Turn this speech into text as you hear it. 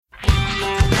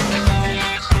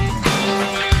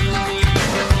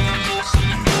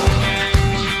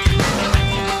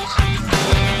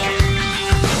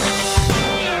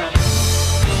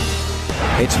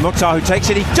Mukhtar who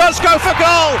takes it, he does go for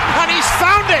goal, and he's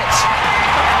found it!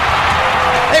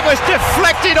 It was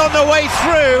deflected on the way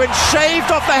through and shaved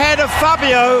off the head of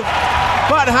Fabio,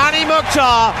 but Hani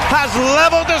Mukhtar has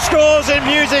levelled the scores in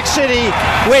Music City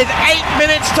with 8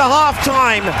 minutes to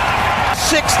half-time.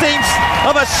 16th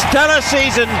of a stellar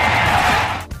season.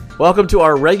 Welcome to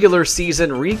our regular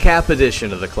season recap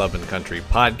edition of the Club and Country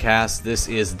podcast. This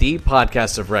is the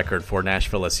podcast of record for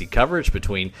Nashville SC coverage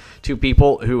between two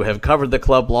people who have covered the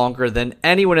club longer than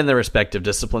anyone in their respective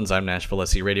disciplines. I'm Nashville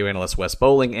SC radio analyst Wes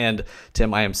Bowling, and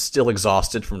Tim, I am still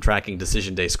exhausted from tracking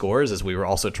Decision Day scores as we were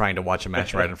also trying to watch a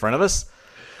match right in front of us.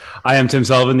 I am Tim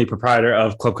Sullivan, the proprietor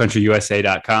of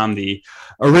ClubCountryUSA.com, the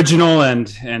original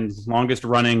and longest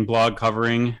running blog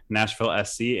covering Nashville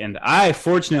SC. And I,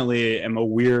 fortunately, am a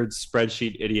weird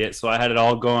spreadsheet idiot, so I had it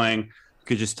all going. You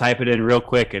could just type it in real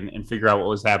quick and figure out what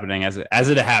was happening as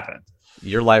it happened.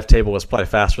 Your live table was probably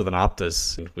faster than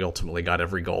Opta's. We ultimately got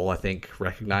every goal, I think,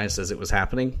 recognized as it was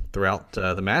happening throughout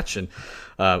the match. And,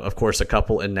 of course, a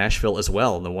couple in Nashville as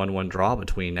well in the 1-1 draw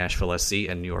between Nashville SC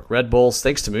and New York Red Bulls.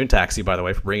 Thanks to Moon Taxi, by the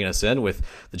way, for bringing us in with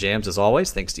the jams as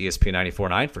always. Thanks to ESPN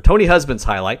 94.9 for Tony Husband's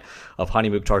highlight of Hani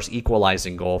Mukhtar's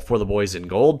equalizing goal for the boys in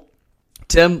gold.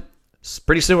 Tim,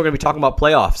 pretty soon we're going to be talking about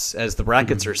playoffs as the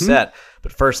brackets are set.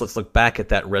 But first, let's look back at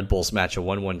that Red Bulls match, a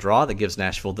 1-1 draw that gives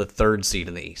Nashville the third seed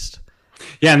in the East.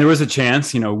 Yeah, and there was a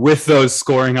chance, with those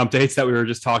scoring updates that we were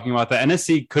just talking about, that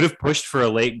NSC could have pushed for a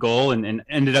late goal and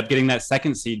ended up getting that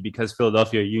second seed because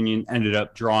Philadelphia Union ended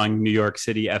up drawing New York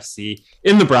City FC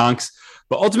in the Bronx.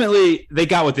 But ultimately, they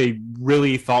got what they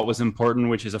really thought was important,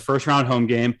 which is a first-round home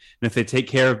game. And if they take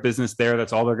care of business there,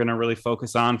 that's all they're going to really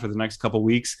focus on for the next couple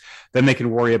weeks. Then they can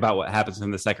worry about what happens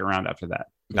in the second round after that.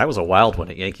 That was a wild one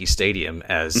at Yankee Stadium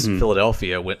as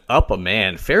Philadelphia went up a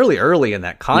man fairly early in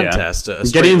that contest. Yeah.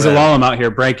 Gideon Zalalem out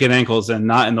here breaking ankles and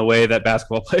not in the way that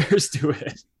basketball players do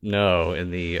it. No,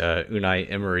 in the Unai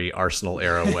Emery Arsenal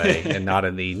era way and not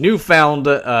in the newfound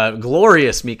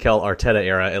glorious Mikel Arteta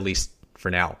era, at least for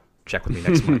now. Check with me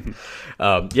next month.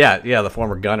 The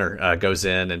former Gunner goes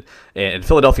in, and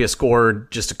Philadelphia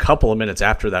scored just a couple of minutes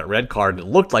after that red card. And it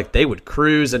looked like they would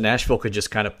cruise, and Nashville could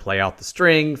just kind of play out the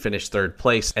string, finish third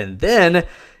place. And then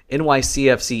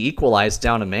NYCFC equalized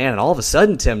down a man, and all of a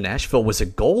sudden, Tim, Nashville was a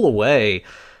goal away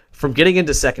from getting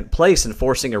into second place and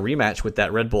forcing a rematch with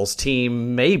that Red Bulls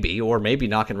team, maybe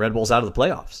knocking Red Bulls out of the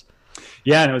playoffs.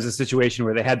 Yeah, and it was a situation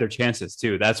where they had their chances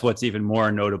too. That's what's even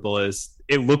more notable is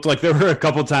it looked like there were a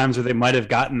couple times where they might have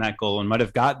gotten that goal and might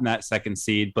have gotten that second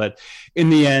seed. But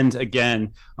in the end,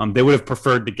 again, they would have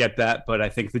preferred to get that. But I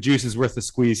think the juice is worth the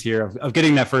squeeze here of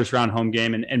getting that first round home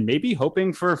game and maybe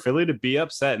hoping for Philly to be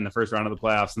upset in the first round of the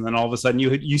playoffs. And then all of a sudden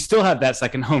you still have that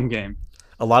second home game.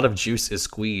 A lot of juice is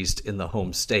squeezed in the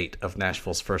home state of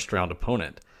Nashville's first round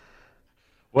opponent.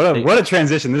 What a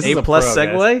transition. This is a plus pro,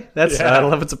 segue. Guys. That's I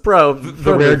don't know if it's a pro.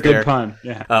 The rare good pun.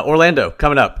 Yeah. Orlando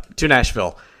coming up to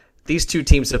Nashville. These two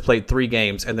teams have played 3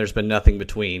 games, and there's been nothing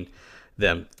between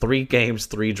them. 3 games,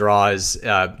 3 draws.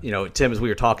 Tim, as we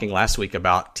were talking last week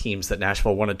about teams that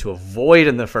Nashville wanted to avoid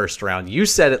in the first round, you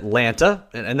said Atlanta,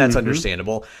 and that's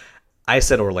understandable. I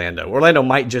said Orlando. Orlando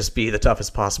might just be the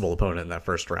toughest possible opponent in that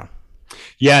first round.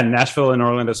 Yeah, Nashville and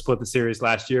Orlando split the series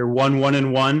last year.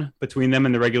 1-1 between them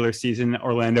in the regular season.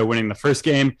 Orlando winning the first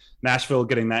game. Nashville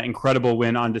getting that incredible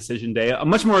win on Decision Day. A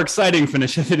much more exciting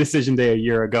finish of the Decision Day a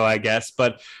year ago, I guess.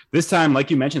 But this time,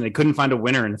 like you mentioned, they couldn't find a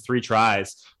winner in 3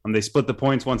 tries. They split the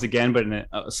points once again, but in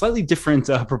a slightly different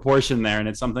proportion there. And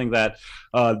it's something that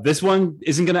this one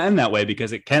isn't going to end that way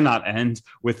because it cannot end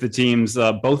with the teams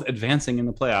both advancing in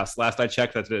the playoffs. Last I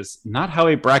checked, that is not how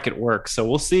a bracket works. So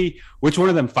we'll see which one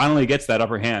of them finally gets that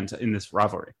upper hand in this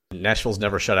rivalry. Nashville's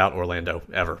never shut out Orlando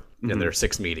ever in their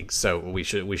 6 meetings. So we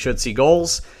should see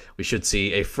goals. We should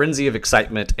see a frenzy of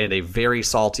excitement and a very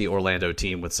salty Orlando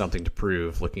team with something to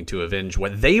prove, looking to avenge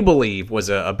what they believe was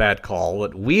a bad call,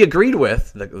 what we agreed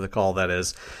with, the call that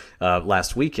is,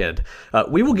 last weekend.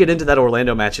 We will get into that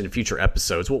Orlando match in future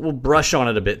episodes. We'll brush on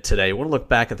it a bit today. We'll look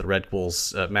back at the Red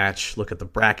Bulls match, look at the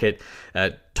bracket,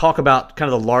 talk about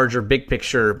kind of the larger, big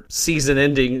picture,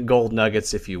 season-ending gold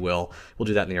nuggets, if you will. We'll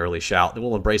do that in the early shout. Then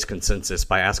we'll embrace consensus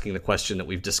by asking the question that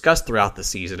we've discussed throughout the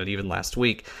season and even last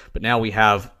week. But now we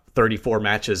have 34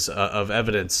 matches of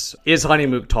evidence. Is Hani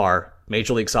Mukhtar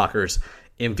Major League Soccer's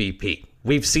MVP?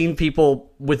 We've seen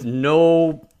people with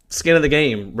no skin in the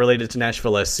game related to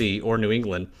Nashville SC or New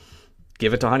England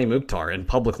give it to Hani Mukhtar and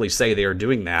publicly say they are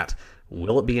doing that.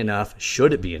 Will it be enough?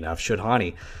 Should it be enough? Should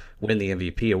Hani win the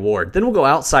MVP award? Then we'll go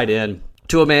outside in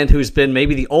to a man who's been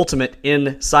maybe the ultimate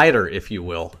insider, if you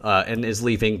will, and is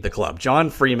leaving the club. John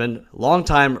Freeman,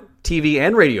 longtime TV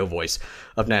and radio voice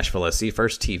of Nashville SC,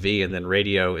 first TV and then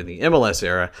radio in the MLS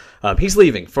era. He's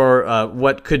leaving for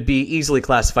what could be easily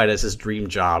classified as his dream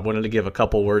job. Wanted to give a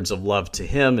couple words of love to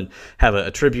him and have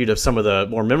a tribute of some of the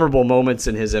more memorable moments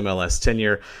in his MLS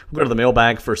tenure. We'll go to the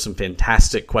mailbag for some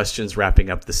fantastic questions wrapping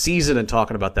up the season and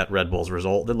talking about that Red Bulls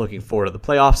result. Then looking forward to the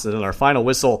playoffs. And then our final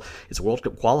whistle, it's World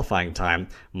Cup qualifying time.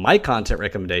 My content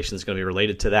recommendation is going to be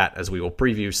related to that as we will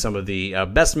preview some of the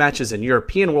best matches in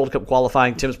European World Cup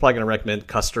qualifying. Tim's probably going to recommend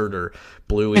Custard or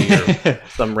Bluey or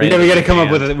some random. We got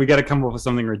to come up with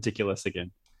something ridiculous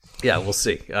again. Yeah, we'll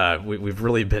see. We've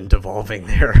really been devolving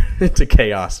there into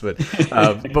chaos. But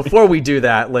before we do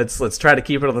that, let's try to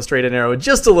keep it on the straight and narrow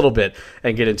just a little bit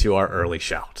and get into our early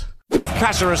shout.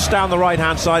 Caceres down the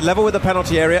right-hand side, level with the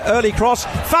penalty area, early cross,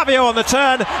 Fabio on the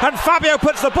turn, and Fabio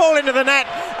puts the ball into the net,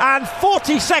 and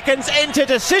 40 seconds into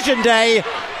decision day,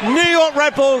 New York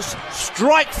Red Bulls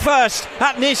strike first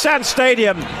at Nissan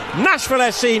Stadium.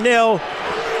 Nashville SC 0,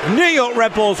 New York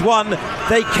Red Bulls 1.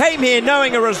 They came here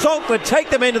knowing a result would take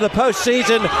them into the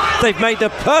postseason. They've made the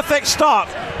perfect start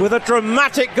with a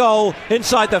dramatic goal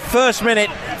inside the first minute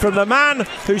from the man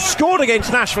who scored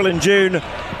against Nashville in June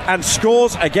and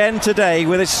scores again today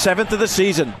with his 7th of the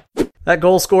season. That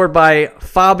goal scored by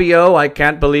Fabio. I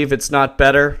can't believe it's not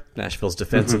better. Nashville's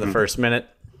defense in the first minute.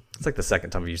 It's like the second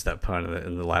time I've used that pun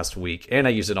in the last week. And I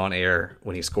used it on air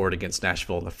when he scored against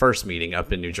Nashville in the first meeting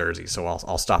up in New Jersey. So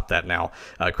I'll stop that now.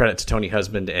 Credit to Tony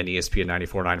Husband and ESPN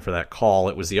 94.9 for that call.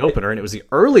 It was the opener, and it was the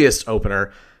earliest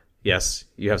opener. Yes,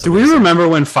 you have. Do we remember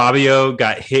when Fabio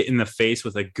got hit in the face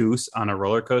with a goose on a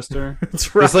roller coaster?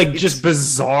 That's right. It's like just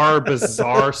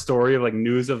bizarre story of like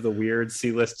news of the weird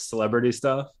C-list celebrity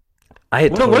stuff. I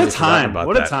had what a time! About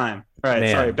what that. A time! All right,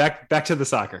 Man. sorry. Back to the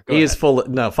soccer. Go He ahead. is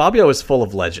full. Fabio is full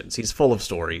of legends. He's full of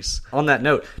stories. On that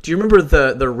note, do you remember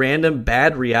the random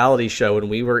bad reality show when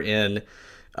we were in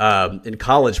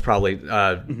college? Probably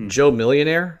Joe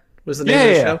Millionaire was the name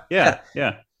of the show.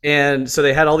 Yeah. And so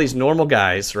they had all these normal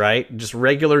guys, right? Just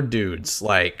regular dudes,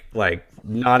 like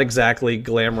not exactly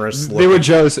glamorous. They were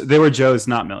Joe's,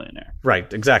 not Millionaire.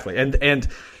 Right, exactly. And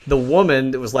the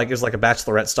woman, it was like a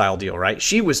Bachelorette style deal, right?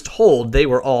 She was told they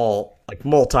were all like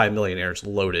multi-millionaires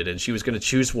loaded, and she was going to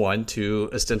choose one to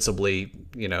ostensibly,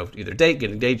 either date, get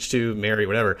engaged to, marry,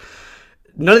 whatever.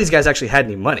 None of these guys actually had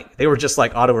any money. They were just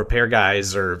like auto repair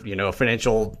guys or,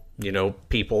 financial,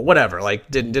 people, whatever. Like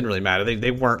didn't really matter.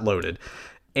 They weren't loaded.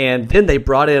 And then they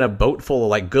brought in a boat full of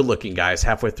like good-looking guys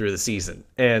halfway through the season,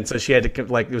 and so she had to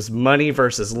it was money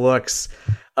versus looks.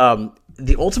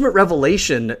 The ultimate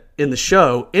revelation in the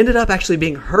show ended up actually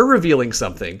being her revealing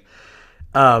something.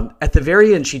 At the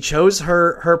very end, she chose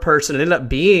her person and ended up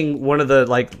being one of the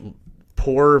like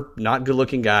poor, not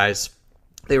good-looking guys.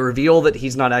 They reveal that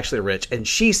he's not actually rich, and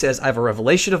she says, "I have a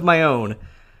revelation of my own.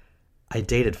 I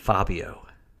dated Fabio."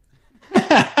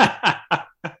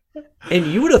 And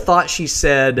you would have thought she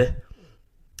said,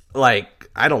 like,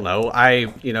 I don't know,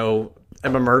 I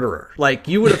am a murderer. Like,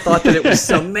 you would have thought that it was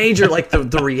some major, like,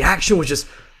 the reaction was just,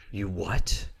 you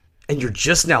what? And you're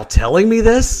just now telling me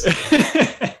this?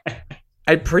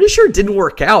 I'm pretty sure it didn't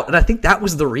work out, and I think that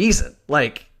was the reason.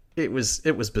 Like, it was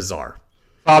bizarre.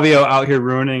 Fabio out here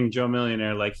ruining Joe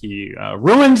Millionaire like he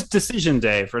ruined decision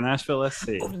day for Nashville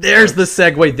SC. There's the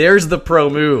segue. There's the pro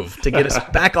move to get us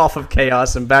back off of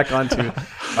chaos and back onto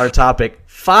our topic.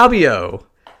 Fabio,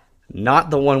 not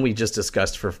the one we just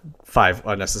discussed for 5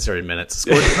 unnecessary minutes,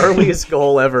 scored the earliest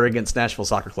goal ever against Nashville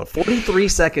Soccer Club. 43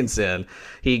 seconds in,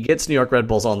 he gets New York Red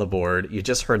Bulls on the board. You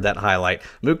just heard that highlight.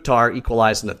 Mukhtar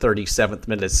equalized in the 37th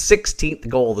minute, his 16th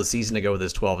goal of the season to go with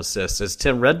his 12 assists. As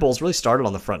Tim, Red Bulls really started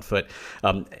on the front foot,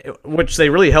 which they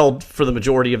really held for the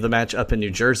majority of the match up in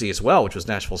New Jersey as well, which was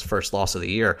Nashville's first loss of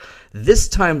the year. This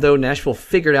time, though, Nashville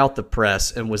figured out the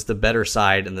press and was the better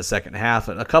side in the second half,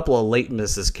 and a couple of late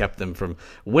misses kept them from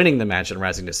winning the match and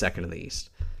rising to second in the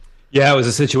East. Yeah, it was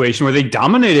a situation where they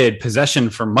dominated possession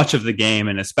for much of the game,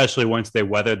 and especially once they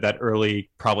weathered that early,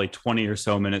 probably 20 or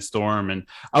so minute storm. And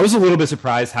I was a little bit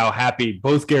surprised how happy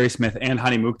both Gary Smith and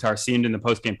Hani Mukhtar seemed in the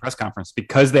post-game press conference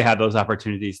because they had those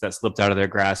opportunities that slipped out of their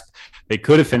grasp. They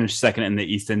could have finished second in the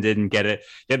East and didn't get it.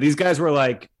 Yeah, these guys were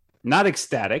like, not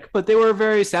ecstatic, but they were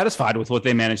very satisfied with what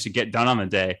they managed to get done on the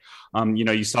day.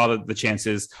 You saw the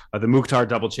chances, the Mukhtar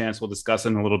double chance we'll discuss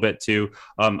in a little bit too.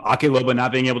 Ake Loba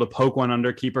not being able to poke one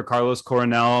under keeper Carlos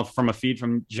Coronel from a feed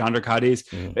from Jandre Cadiz.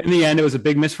 In the end, it was a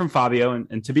big miss from Fabio.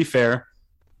 And to be fair,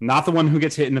 not the one who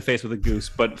gets hit in the face with a goose,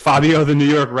 but Fabio, the New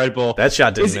York Red Bull. That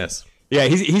shot didn't miss. Yeah,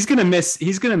 he's gonna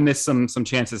miss some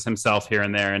chances himself here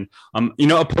and there, and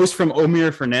a post from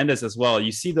Omir Fernandez as well.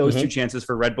 You see those two chances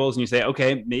for Red Bulls, and you say,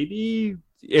 okay, maybe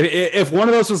if one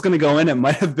of those was going to go in, it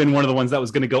might have been one of the ones that was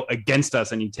going to go against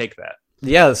us, and you take that.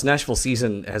 Yeah, this Nashville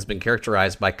season has been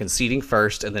characterized by conceding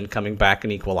first and then coming back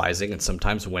and equalizing and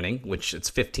sometimes winning, which it's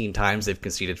 15 times they've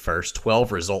conceded first,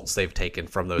 12 results they've taken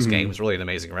from those games, really an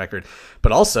amazing record.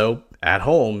 But also at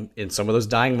home, in some of those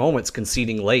dying moments,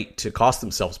 conceding late to cost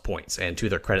themselves points. And to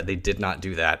their credit, they did not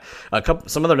do that.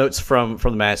 Some other notes from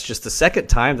the match, just the second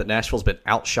time that Nashville's been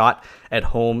outshot at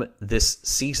home this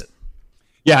season.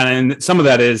 Yeah, and some of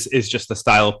that is just the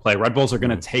style of play. Red Bulls are going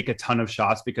to take a ton of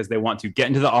shots because they want to get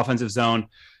into the offensive zone,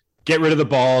 get rid of the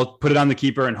ball, put it on the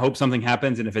keeper, and hope something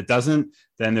happens. And if it doesn't,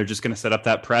 then they're just going to set up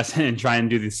that press and try and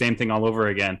do the same thing all over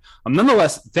again.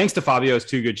 Nonetheless, thanks to Fabio's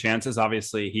 2 good chances,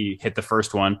 obviously he hit the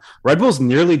first one. Red Bulls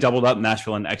nearly doubled up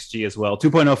Nashville in XG as well,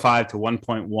 2.05 to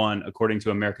 1.1, according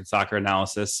to American Soccer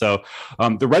Analysis. So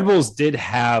the Red Bulls did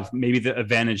have maybe the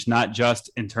advantage, not just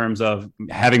in terms of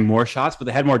having more shots, but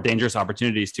they had more dangerous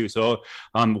opportunities too. So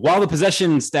while the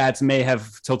possession stats may have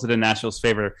tilted in Nashville's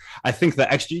favor, I think the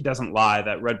XG doesn't lie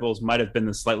that Red Bulls might have been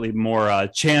the slightly more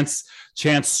chance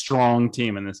strong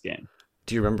team in this game.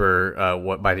 Do you remember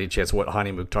what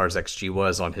Hani Mukhtar's XG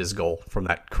was on his goal from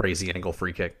that crazy angle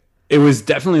free kick? It was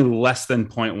definitely less than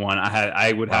 0.1.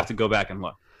 I would have to go back and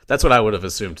look. That's what I would have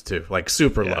assumed too. Like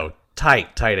super low,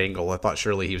 tight angle. I thought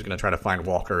surely he was going to try to find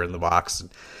Walker in the box.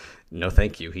 No,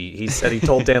 thank you. He said he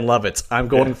told Dan Lovitz, "I'm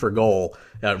going for goal."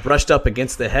 Brushed up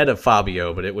against the head of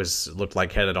Fabio, but it looked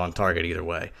like headed on target either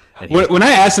way. And when I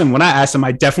asked him,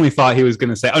 I definitely thought he was going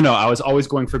to say, "Oh no, I was always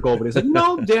going for goal." But he said,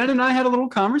 "No, Dan and I had a little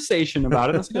conversation about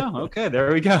it." I was like, "Oh, okay,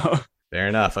 there we go." Fair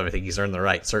enough. I think he's earned the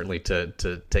right, certainly,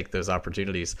 to take those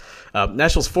opportunities.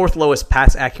 Nashville's 4th lowest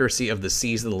pass accuracy of the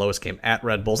season. The lowest came at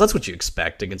Red Bulls. That's what you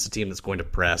expect against a team that's going to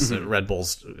press. Red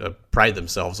Bulls pride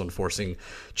themselves on forcing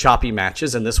choppy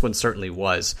matches, and this one certainly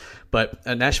was. But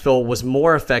Nashville was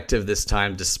more effective this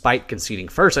time despite conceding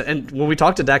first. And when we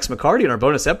talked to Dax McCarty in our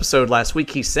bonus episode last week,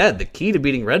 he said the key to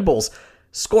beating Red Bulls,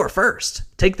 score first,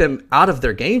 take them out of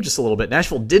their game just a little bit.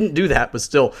 Nashville didn't do that, but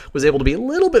still was able to be a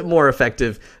little bit more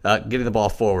effective getting the ball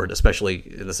forward, especially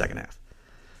in the second half.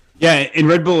 Yeah, in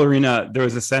Red Bull Arena, there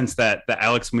was a sense that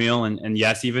Alex Meal and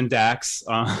yes, even Dax,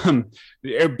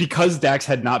 because Dax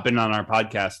had not been on our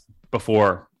podcast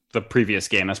before the previous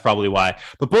game, that's probably why.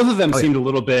 But both of them seemed a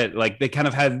little bit like they kind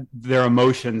of had their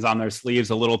emotions on their sleeves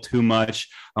a little too much.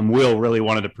 Will really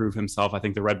wanted to prove himself. I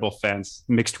think the Red Bull fans'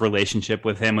 mixed relationship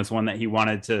with him was one that he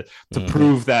wanted to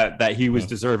prove that he was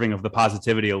deserving of the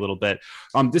positivity a little bit.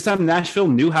 This time Nashville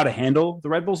knew how to handle the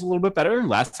Red Bulls a little bit better.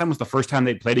 Last time was the first time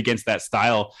they played against that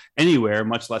style anywhere,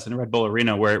 much less in Red Bull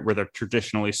Arena where they're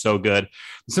traditionally so good.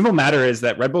 The simple matter is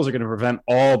that Red Bulls are going to prevent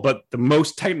all but the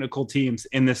most technical teams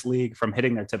in this league from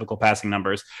hitting their typical passing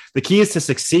numbers. The key is to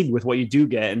succeed with what you do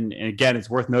get. And again, it's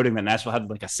worth noting that Nashville had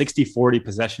like a 60-40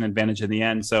 possession advantage in the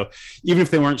end. So even if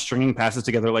they weren't stringing passes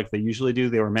together like they usually do,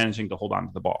 they were managing to hold on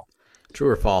to the ball. True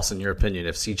or false, in your opinion,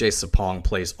 if CJ Sapong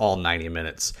plays all 90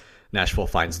 minutes, Nashville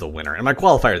finds the winner? And my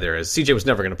qualifier there is CJ was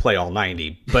never going to play all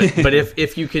 90, but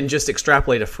if you can just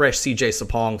extrapolate a fresh CJ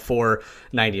Sapong for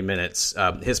 90 minutes,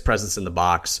 his presence in the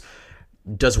box,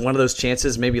 does one of those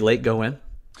chances maybe late go in?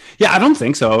 Yeah, I don't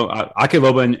think so. Ake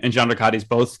Loba and Jandre Cadiz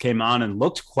both came on and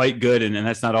looked quite good, and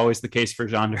that's not always the case for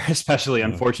Jandre, especially,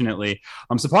 unfortunately.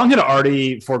 Sapong had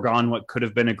already foregone what could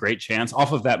have been a great chance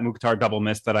off of that Mukhtar double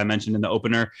miss that I mentioned in the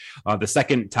opener. The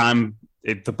second time,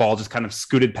 the ball just kind of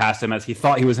scooted past him as he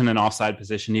thought he was in an offside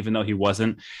position, even though he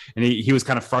wasn't. And he was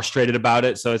kind of frustrated about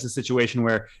it. So it's a situation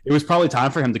where it was probably time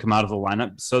for him to come out of the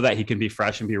lineup so that he can be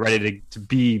fresh and be ready to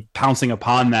be pouncing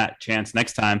upon that chance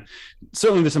next time.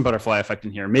 Certainly there's some butterfly effect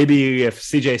in here. Maybe if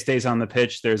CJ stays on the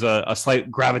pitch, there's a slight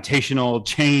gravitational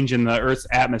change in the Earth's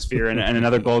atmosphere and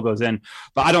another goal goes in.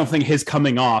 But I don't think his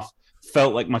coming off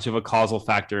felt like much of a causal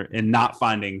factor in not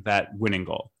finding that winning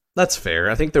goal. That's fair.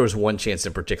 I think there was one chance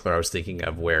in particular I was thinking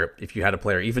of where if you had a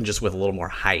player even just with a little more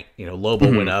height,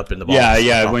 Loba went up and the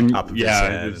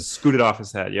ball scooted off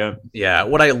his head. Yeah.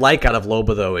 What I like out of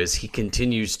Loba though is he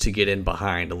continues to get in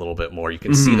behind a little bit more. You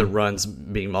can see the runs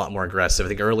being a lot more aggressive. I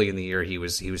think early in the year he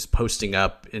was posting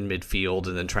up in midfield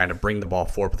and then trying to bring the ball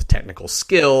forward with technical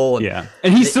skill.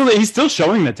 And he's still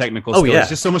showing the technical skill. He's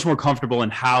just so much more comfortable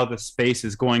in how the space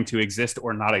is going to exist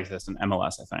or not exist in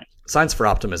MLS, I think. Signs for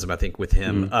optimism, I think, with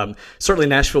him. Certainly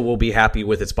Nashville will be happy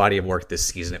with its body of work this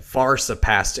season. It far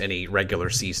surpassed any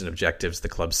regular season objectives the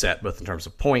club set, both in terms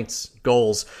of points,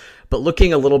 goals. But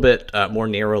looking a little bit more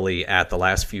narrowly at the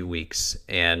last few weeks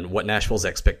and what Nashville's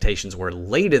expectations were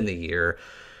late in the year,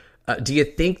 do you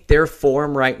think their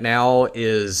form right now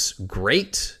is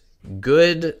great,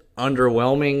 good,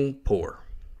 underwhelming, poor?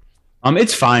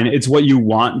 It's fine. It's what you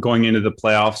want going into the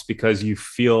playoffs because you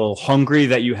feel hungry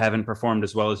that you haven't performed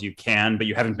as well as you can, but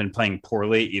you haven't been playing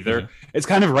poorly either. Mm-hmm. It's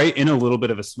kind of right in a little bit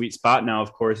of a sweet spot. Now,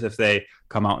 of course, if they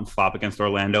come out and flop against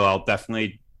Orlando, I'll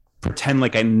definitely pretend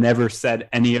like I never said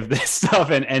any of this stuff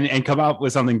and come out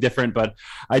with something different. But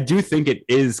I do think it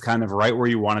is kind of right where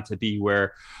you want it to be,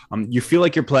 where you feel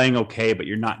like you're playing okay, but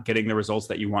you're not getting the results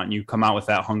that you want. And you come out with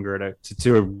that hunger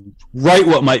to right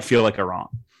what might feel like a wrong.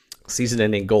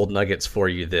 Season-ending gold nuggets for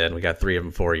you then. We got 3 of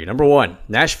them for you. Number 1,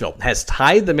 Nashville has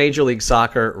tied the Major League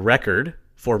Soccer record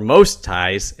for most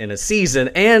ties in a season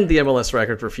and the MLS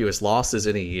record for fewest losses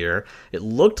in a year. It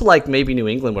looked like maybe New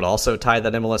England would also tie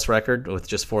that MLS record with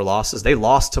just 4 losses. They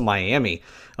lost to Miami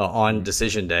on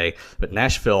decision day, but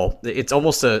Nashville, it's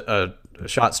almost a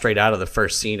shot straight out of the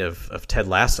first scene of Ted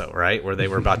Lasso, right? Where they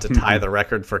were about to tie the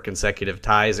record for consecutive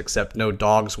ties, except no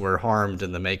dogs were harmed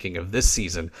in the making of this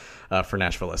season for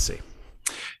Nashville SC.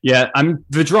 Yeah,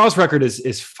 the draws record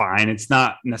is fine. It's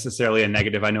not necessarily a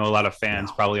negative. I know a lot of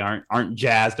fans probably aren't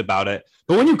jazzed about it.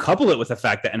 But when you couple it with the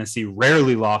fact that NSC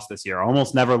rarely lost this year,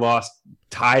 almost never lost,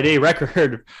 tied a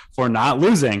record for not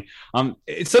losing,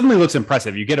 it suddenly looks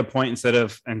impressive. You get a point instead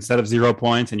of 0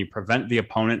 points, and you prevent the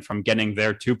opponent from getting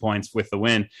their 2 points with the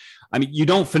win. I mean, you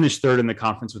don't finish third in the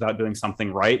conference without doing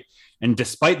something right. And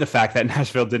despite the fact that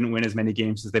Nashville didn't win as many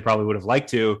games as they probably would have liked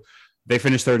to, they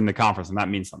finished third in the conference, and that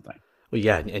means something. Well,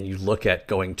 yeah, and you look at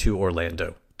going to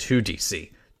Orlando, to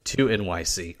DC, to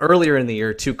NYC, earlier in the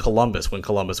year to Columbus when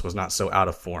Columbus was not so out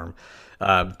of form,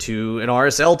 to an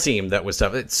RSL team that was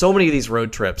tough. So many of these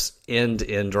road trips end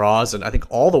in draws, and I think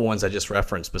all the ones I just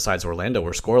referenced besides Orlando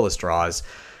were scoreless draws.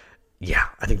 Yeah,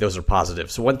 I think those are positive.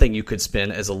 So one thing you could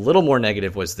spin as a little more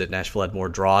negative was that Nashville had more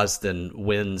draws than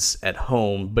wins at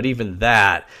home, but even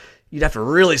that, you'd have to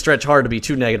really stretch hard to be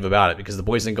too negative about it because the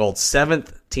Boys in Gold,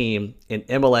 7th team in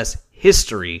MLS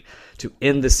history to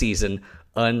end the season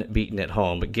unbeaten at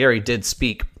home. But Gary did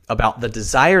speak about the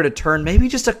desire to turn maybe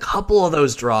just a couple of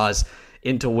those draws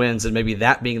into wins, and maybe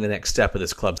that being the next step of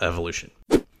this club's evolution.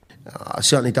 I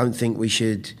certainly don't think we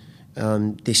should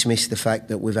dismiss the fact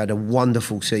that we've had a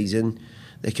wonderful season.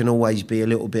 There can always be a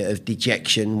little bit of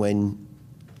dejection when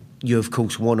you, of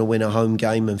course, want to win a home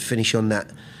game and finish on that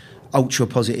ultra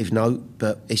positive note,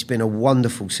 but it's been a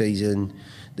wonderful season.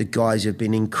 The guys have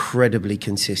been incredibly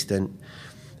consistent,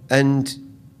 and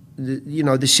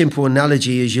the simple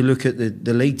analogy as you look at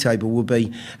the league table will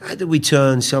be, how do we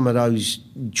turn some of those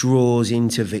draws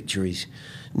into victories?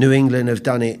 New England have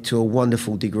done it to a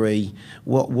wonderful degree.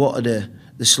 What are the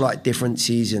slight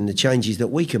differences and the changes that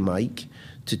we can make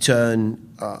to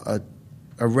turn a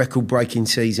record-breaking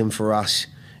season for us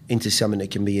into something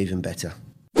that can be even better?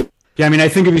 Yeah, I mean, I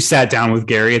think if you sat down with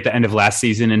Gary at the end of last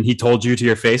season and he told you to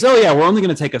your face, oh yeah, we're only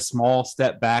going to take a small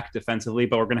step back defensively,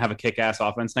 but we're going to have a kick-ass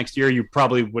offense next year, you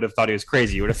probably would have thought he was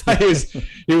crazy. You would have thought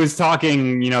he was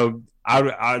talking,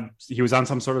 he was on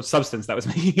some sort of substance that was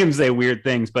making him say weird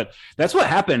things, but that's what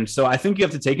happened. So I think you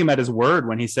have to take him at his word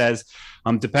when he says,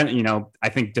 I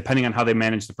think depending on how they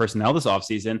manage the personnel this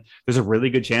offseason, there's a really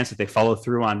good chance that they follow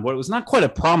through on what was not quite a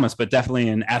promise, but definitely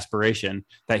an aspiration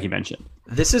that he mentioned.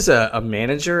 This is a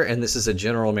manager and this is a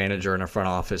general manager in a front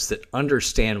office that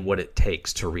understand what it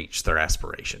takes to reach their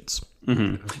aspirations.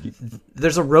 Mm-hmm.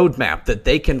 There's a roadmap that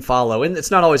they can follow, and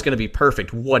it's not always going to be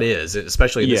perfect. What is,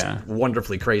 especially in this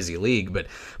wonderfully crazy league, but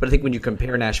I think when you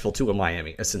compare Nashville to a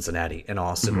Miami, a Cincinnati, an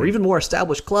Austin, or even more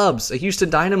established clubs, a Houston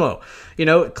Dynamo,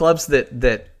 clubs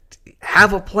that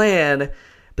have a plan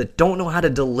that don't know how to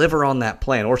deliver on that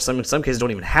plan, or in some cases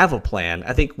don't even have a plan,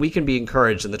 I think we can be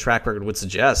encouraged, and the track record would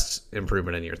suggest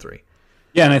improvement in year 3.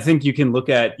 Yeah, and I think you can look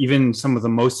at even some of the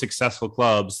most successful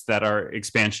clubs that are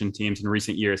expansion teams in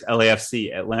recent years,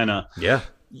 LAFC, Atlanta. Yeah.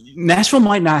 Nashville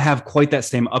might not have quite that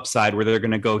same upside where they're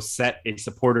going to go set a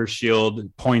supporter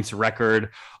shield points record,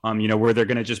 where they're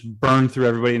going to just burn through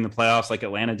everybody in the playoffs like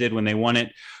Atlanta did when they won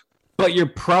it. But you're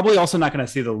probably also not going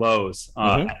to see the lows.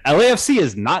 LAFC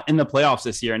is not in the playoffs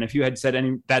this year, and if you had said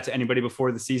that to anybody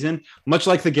before the season, much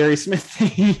like the Gary Smith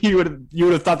thing, you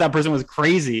would have thought that person was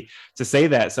crazy to say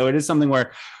that. So it is something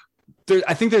where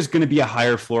I think there's going to be a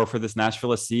higher floor for this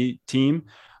Nashville SC team,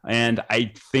 and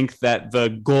I think that the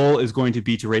goal is going to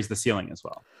be to raise the ceiling as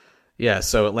well. Yeah,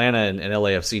 so Atlanta and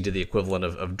LAFC did the equivalent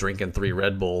of drinking 3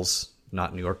 Red Bulls.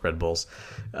 Not New York Red Bulls,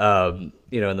 in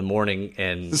the morning,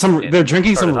 and they're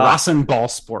drinking some Rasenball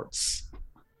Sports.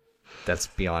 That's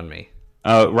beyond me.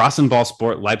 Rasenball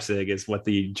Sport Leipzig is what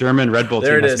the German Red Bull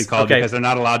team has to be called, because they're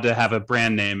not allowed to have a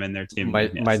brand name in their team.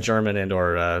 My German and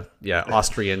or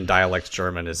Austrian dialect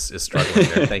German is struggling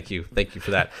there. Thank you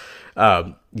for that.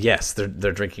 Yes, they're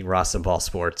drinking Rasenball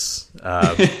Sports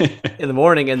in the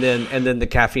morning, and then the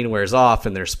caffeine wears off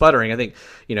and they're sputtering. I think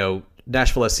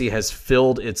Nashville SC has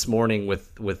filled its morning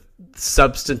with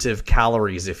substantive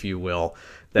calories, if you will,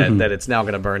 that it's now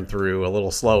going to burn through a little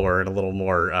slower and a little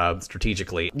more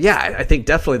strategically. Yeah, I think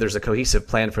definitely there's a cohesive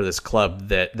plan for this club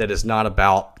that is not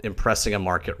about impressing a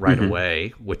market right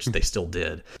away, which they still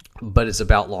did, but it's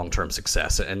about long-term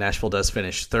success. And Nashville does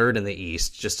finish third in the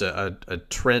East, just a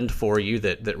trend for you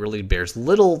that really bears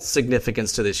little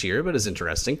significance to this year, but is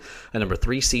interesting. A number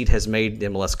 3 seed has made the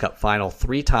MLS Cup final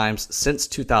 3 times since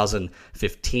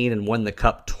 2015 and won the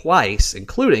Cup twice,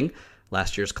 including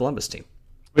last year's Columbus team.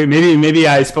 Wait, maybe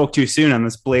I spoke too soon on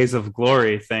this blaze of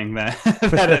glory thing that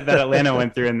Atlanta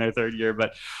went through in their third year.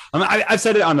 But I've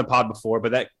said it on the pod before,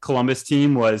 but that Columbus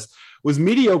team was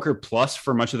mediocre plus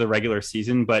for much of the regular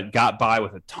season, but got by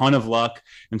with a ton of luck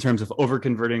in terms of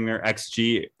over-converting their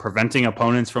XG, preventing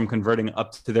opponents from converting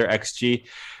up to their XG.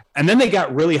 And then they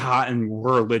got really hot and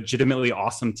were a legitimately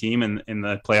awesome team in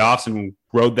the playoffs and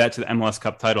rode that to the MLS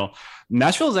Cup title.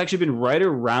 Nashville has actually been right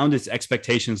around its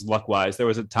expectations luck-wise. There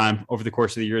was a time over the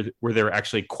course of the year where they were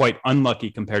actually quite unlucky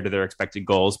compared to their expected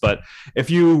goals. But if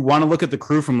you want to look at the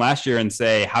crew from last year and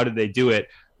say, how did they do it?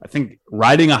 I think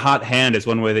riding a hot hand is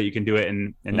one way that you can do it.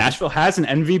 And Nashville has an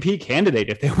MVP candidate.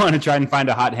 If they want to try and find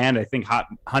a hot hand, I think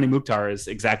Hany Mukhtar is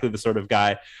exactly the sort of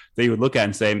guy that you would look at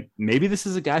and say, maybe this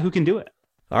is a guy who can do it.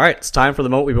 All right, it's time for the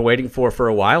moment we've been waiting for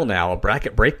a while now, a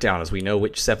bracket breakdown as we know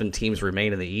which 7 teams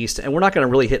remain in the East. And we're not going to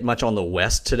really hit much on the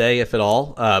West today, if at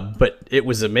all, but it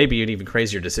was maybe an even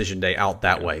crazier decision day out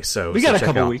that way. So we got a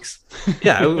couple weeks.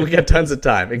 Yeah, we got tons of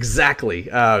time. Exactly.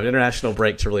 International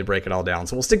break to really break it all down.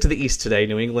 So we'll stick to the East today.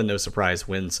 New England, no surprise,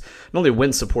 not only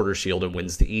wins Supporters Shield and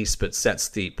wins the East, but sets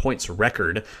the points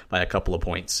record by a couple of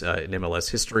points in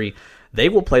MLS history. They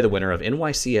will play the winner of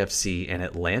NYCFC and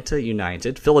Atlanta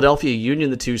United. Philadelphia Union,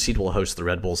 the 2 seed, will host the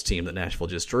Red Bulls team that Nashville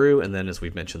just drew. And then, as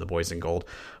we've mentioned, the Boys in Gold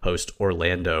host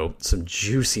Orlando. Some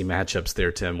juicy matchups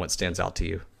there, Tim. What stands out to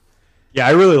you? Yeah,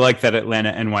 I really like that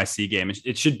Atlanta NYC game.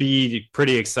 It should be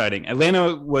pretty exciting.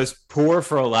 Atlanta was poor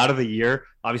for a lot of the year.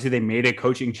 Obviously, they made a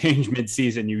coaching change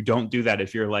midseason. You don't do that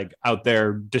if you're like out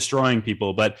there destroying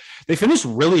people. But they finished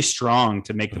really strong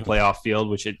to make the playoff field,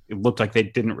 which it looked like they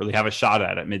didn't really have a shot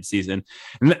at midseason.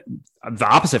 And the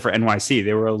opposite for NYC.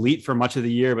 They were elite for much of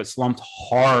the year, but slumped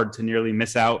hard to nearly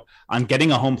miss out on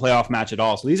getting a home playoff match at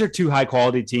all. So these are 2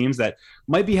 high-quality teams that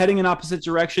might be heading in opposite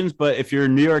directions. But if you're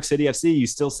New York City FC, you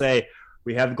still say,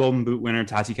 we have Golden Boot winner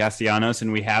Tati Castellanos,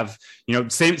 and we have,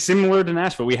 similar to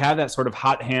Nashville, we have that sort of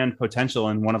hot hand potential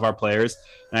in one of our players.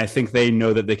 And I think they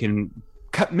know that they can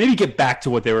maybe get back to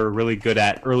what they were really good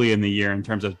at early in the year in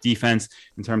terms of defense,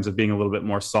 in terms of being a little bit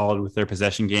more solid with their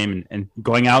possession game and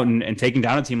going out and taking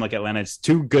down a team like Atlanta. It's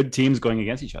 2 good teams going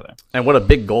against each other. And what a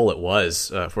big goal it was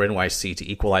for NYC to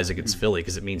equalize against Philly,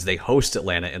 because it means they host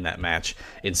Atlanta in that match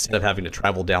instead of having to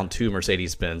travel down to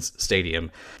Mercedes-Benz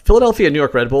Stadium. Philadelphia New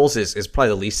York Red Bulls is probably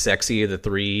the least sexy of the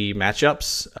 3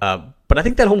 matchups. But I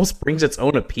think that almost brings its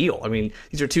own appeal. I mean,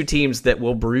 these are 2 teams that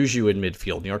will bruise you in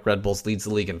midfield. New York Red Bulls leads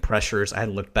the league in pressures. I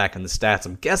hadn't looked back in the stats.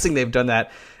 I'm guessing they've done that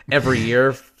every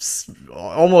year,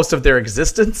 almost of their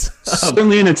existence.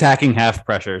 Certainly in attacking half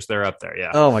pressures, they're up there,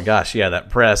 yeah. Oh my gosh, yeah, that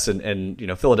press. And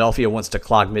Philadelphia wants to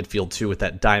clog midfield too with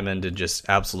that diamond and just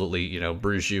absolutely,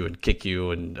 bruise you and kick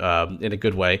you and in a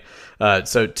good way.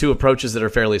 So 2 approaches that are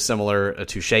fairly similar,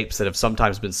 2 shapes that have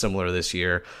sometimes been similar this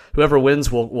year. Whoever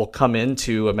wins will come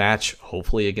into a match,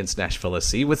 hopefully against Nashville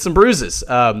SC, with some bruises.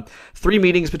 3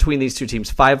 meetings between these 2 teams,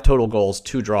 5 total goals,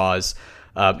 2 draws.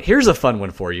 Here's a fun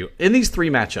one for you. In these 3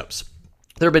 matchups,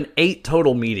 there have been 8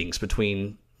 total meetings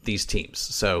between these teams.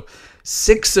 So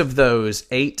 6 of those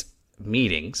 8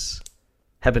 meetings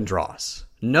have been draws.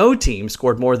 No team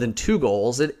scored more than 2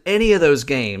 goals in any of those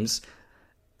games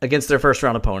against their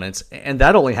first-round opponents, and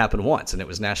that only happened once, and it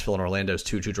was Nashville and Orlando's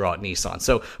 2-2 draw at Nissan.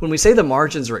 So when we say the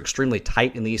margins are extremely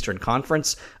tight in the Eastern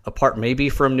Conference, apart maybe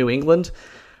from New England,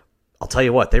 I'll tell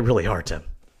you what, they really are, Tim.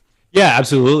 Yeah,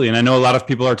 absolutely. And I know a lot of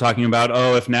people are talking about,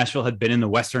 if Nashville had been in the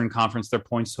Western Conference, their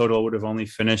points total would have only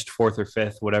finished 4th or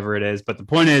 5th, whatever it is. But the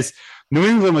point is, New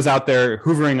England was out there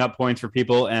hoovering up points for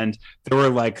people, and there were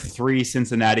like 3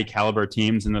 Cincinnati caliber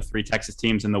teams and the 3 Texas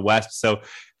teams in the West. So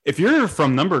if you're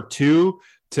from number 2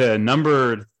 to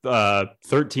number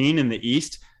 13 in the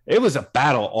East, it was a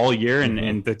battle all year.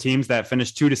 And the teams that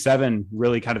finished 2-7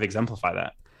 really kind of exemplify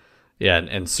that. Yeah,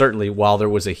 and certainly while there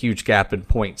was a huge gap in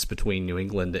points between New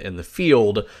England and the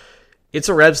field, it's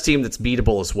a Revs team that's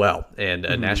beatable as well. And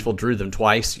Nashville drew them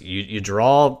twice. You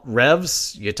draw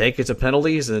Revs, you take it to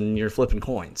penalties, and you're flipping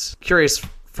coins. Curious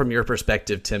from your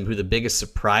perspective, Tim, who the biggest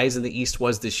surprise in the East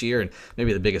was this year and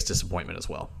maybe the biggest disappointment as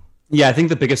well? Yeah, I think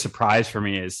the biggest surprise for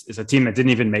me is a team that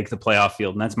didn't even make the playoff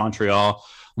field, and that's Montreal.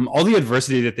 All the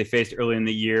adversity that they faced early in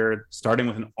the year, starting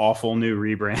with an awful new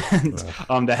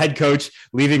rebrand. The head coach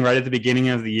leaving right at the beginning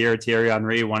of the year, Thierry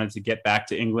Henry, wanted to get back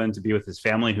to England to be with his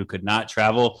family who could not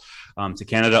travel to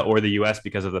Canada or the US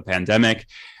because of the pandemic.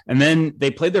 And then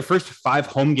they played their first 5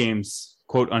 home games,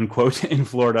 quote unquote, in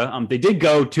Florida. They did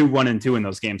go 2-1-2 in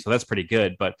those games, so that's pretty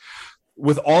good. But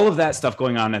with all of that stuff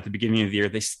going on at the beginning of the year,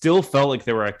 they still felt like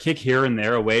they were a kick here and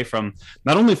there away from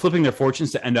not only flipping their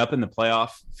fortunes to end up in the playoff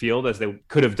field, as they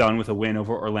could have done with a win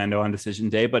over Orlando on decision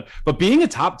day, but being a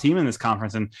top team in this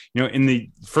conference. And, in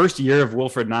the first year of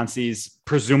Wilfried Nancy's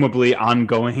presumably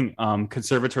ongoing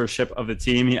conservatorship of the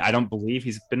team, I don't believe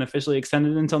he's been officially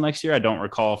extended until next year. I don't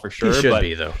recall for sure. He should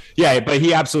be, though. Yeah, but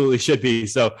he absolutely should be.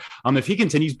 So if he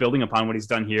continues building upon what he's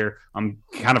done here,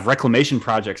 kind of reclamation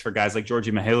projects for guys like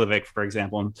Georgi Mihailovic, for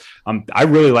example, I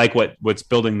really like what's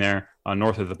building there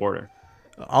north of the border.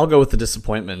 I'll go with the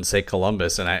disappointment and say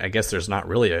Columbus, and I guess there's not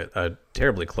really a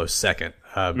terribly close second.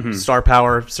 Star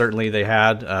power, certainly they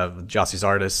had. Gyasi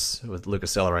Zardes with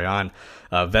Lucas Zelarayan.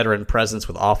 Veteran presence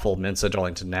with Awful, Mensah,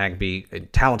 Darlington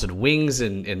Nagbe. Talented wings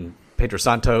in Pedro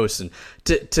Santos. And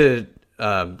to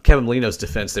Kevin Molino's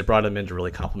defense, they brought him in to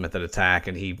really complement that attack,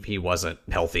 and he wasn't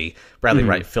healthy. Bradley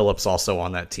Wright Phillips also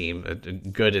on that team, a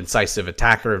good, incisive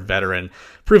attacker, veteran,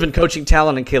 proven coaching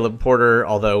talent, and Caleb Porter.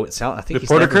 Although I think the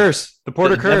Porter curse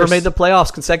never made the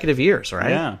playoffs consecutive years,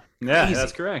 right? Yeah, crazy.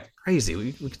 That's correct. Crazy.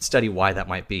 We could study why that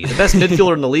might be. The best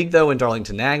midfielder in the league, though, in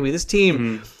Darlington Nagbe. This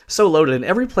team so loaded, and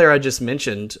every player I just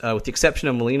mentioned, with the exception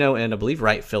of Molino and I believe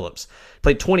Wright Phillips,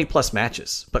 played 20-plus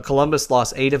matches. But Columbus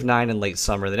lost 8 of 9 in late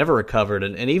summer. They never recovered,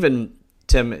 and even,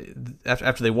 Tim,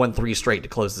 after they won 3 straight to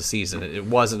close the season, it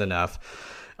wasn't enough.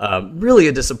 Really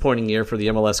a disappointing year for the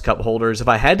MLS Cup holders. If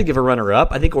I had to give a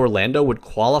runner-up, I think Orlando would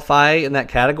qualify in that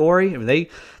category. I mean,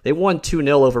 they won 2-0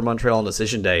 over Montreal on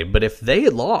decision day, but if they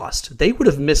had lost, they would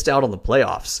have missed out on the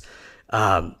playoffs.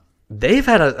 They've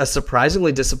had a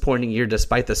surprisingly disappointing year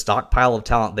despite the stockpile of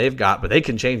talent they've got, but they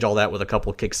can change all that with a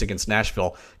couple of kicks against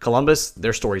Nashville. Columbus,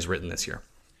 their story's written this year.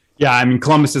 Yeah, I mean,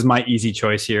 Columbus is my easy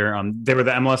choice here. They were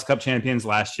the MLS Cup champions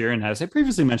last year, and as I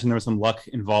previously mentioned, there was some luck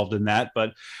involved in that,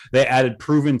 but they added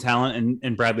proven talent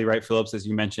in Bradley Wright Phillips, as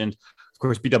you mentioned. Of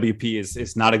course, BWP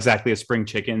is not exactly a spring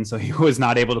chicken, so he was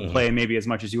not able to play maybe as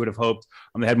much as you would have hoped.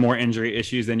 They had more injury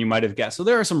issues than you might have guessed. So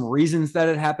there are some reasons that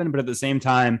it happened, but at the same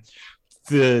time,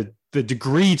 the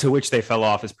degree to which they fell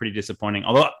off is pretty disappointing.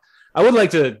 Although I would like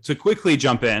to quickly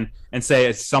jump in and say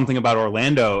it's something about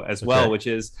Orlando as well, which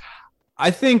is I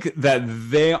think that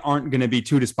they aren't going to be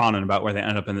too despondent about where they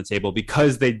end up in the table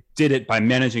because they did it by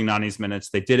managing Nani's minutes.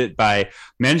 They did it by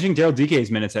managing Daryl Dike's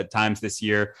minutes at times this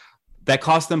year. That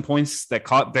cost them points that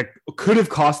could have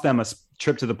cost them a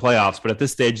trip to the playoffs, but at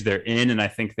this stage they're in, and I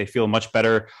think they feel much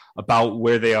better about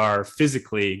where they are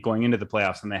physically going into the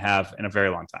playoffs than they have in a very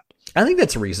long time. I think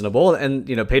that's reasonable. And,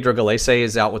 Pedro Galese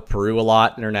is out with Peru a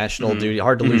lot, international duty.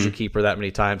 Hard to lose your keeper that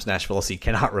many times. Nashville SC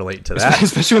cannot relate to that.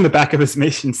 Especially in the back of his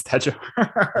nation's schedule.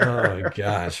 Oh,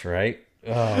 gosh, right?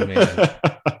 Oh, man.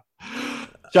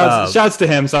 Shouts to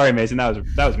him. Sorry, Mason. That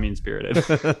was mean-spirited.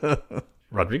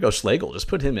 Rodrigo Schlegel, just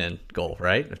put him in goal,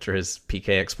 right? After his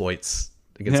PK exploits.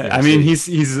 I mean,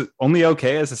 he's only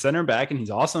okay as a center back, and he's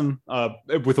awesome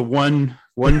with a one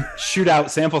shootout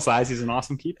sample size. He's an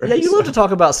awesome keeper. Yeah, you love to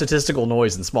talk about statistical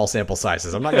noise and small sample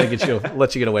sizes. I'm not going to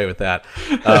let you get away with that.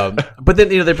 But then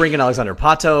they bring in Alexander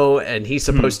Pato, and he's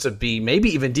supposed to be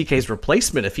maybe even DK's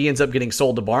replacement if he ends up getting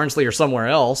sold to Barnsley or somewhere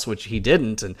else, which he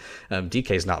didn't. And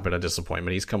DK's not been a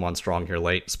disappointment. He's come on strong here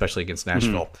late, especially against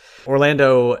Nashville.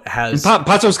 Orlando has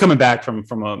Pato's coming back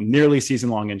from a nearly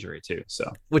season-long injury too,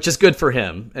 so which is good for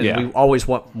him. And we always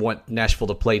want Nashville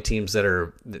to play teams that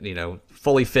are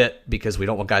fully fit because we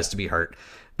don't want guys to be hurt.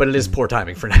 But it is poor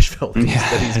timing for Nashville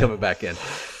that he's coming back in.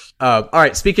 All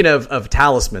right, speaking of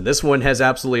talisman, this one has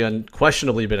absolutely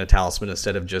unquestionably been a talisman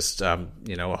instead of just a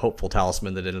hopeful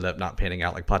talisman that ended up not panning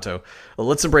out like Pato. Well,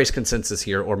 let's embrace consensus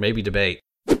here, or maybe debate.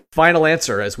 Final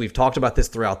answer, as we've talked about this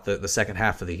throughout the second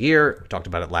half of the year, we talked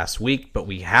about it last week, but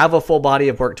we have a full body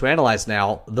of work to analyze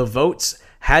now. The votes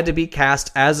had to be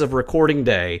cast as of recording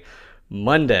day,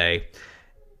 Monday.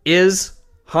 Is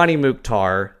Hany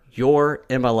Mukhtar your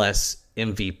MLS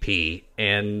MVP?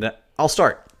 And I'll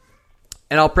start.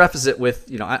 And I'll preface it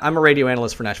with, I'm a radio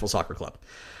analyst for Nashville Soccer Club.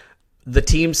 The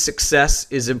team's success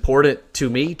is important to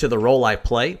me, to the role I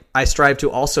play. I strive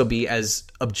to also be as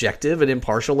objective and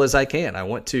impartial as I can. I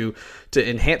want to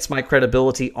enhance my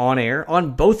credibility on air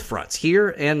on both fronts,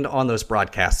 here and on those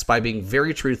broadcasts, by being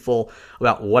very truthful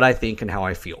about what I think and how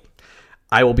I feel.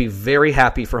 I will be very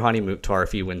happy for Hany Mukhtar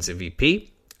if he wins MVP.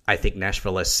 I think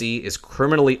Nashville SC is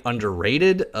criminally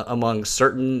underrated among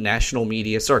certain national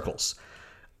media circles.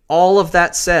 All of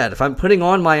that said, if I'm putting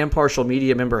on my impartial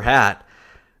media member hat,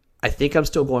 I think I'm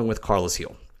still going with Carlos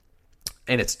Gil.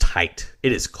 And it's tight.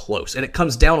 It is close. And it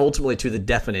comes down ultimately to the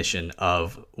definition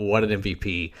of what an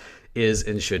MVP is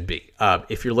and should be.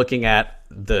 If you're looking at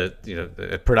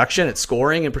the production, at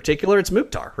scoring in particular, it's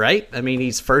Mukhtar, right? I mean,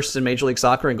 he's first in Major League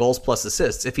Soccer in goals plus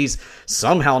assists. If he's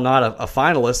somehow not a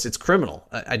finalist, it's criminal.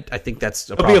 I think that's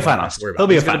a problem. He'll be a finalist. He'll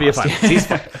be a finalist. He's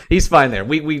fine. He's fine there.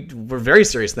 We were very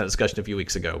serious in that discussion a few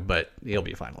weeks ago, but he'll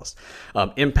be a finalist.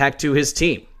 Impact to his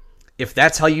team. If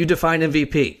that's how you define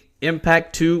MVP,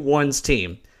 impact to one's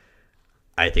team,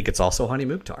 I think it's also Hany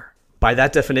Mukhtar. By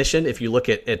that definition, if you look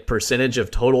at percentage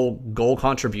of total goal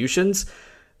contributions,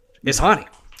 it's Hany.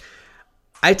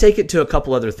 I take it to a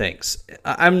couple other things.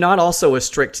 I'm not also a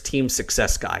strict team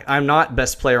success guy. I'm not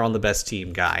best player on the best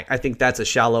team guy. I think that's a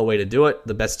shallow way to do it.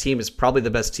 The best team is probably the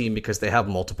best team because they have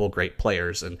multiple great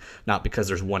players and not because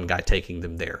there's one guy taking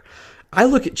them there. I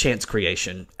look at chance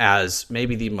creation as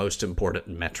maybe the most important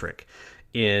metric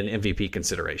in MVP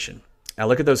consideration. I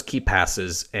look at those key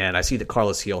passes, and I see that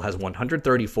Carlos Gil has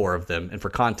 134 of them, and for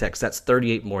context, that's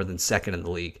 38 more than second in the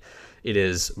league. It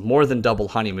is more than double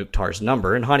Hany Mukhtar's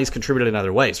number, and Hany's contributed in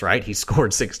other ways, right? He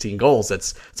scored 16 goals.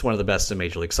 That's one of the best in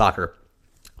Major League Soccer.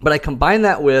 But I combine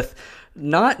that with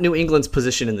not New England's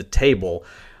position in the table,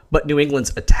 but New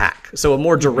England's attack. So a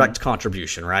more direct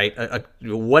contribution, right?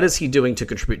 What is he doing to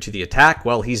contribute to the attack?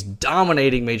 Well, he's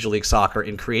dominating Major League Soccer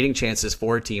and creating chances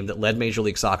for a team that led Major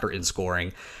League Soccer in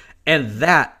scoring. And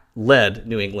that led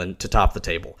New England to top the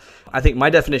table. I think my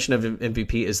definition of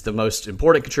MVP is the most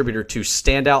important contributor to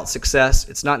standout success.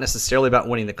 It's not necessarily about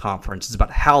winning the conference. It's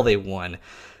about how they won.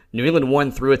 New England won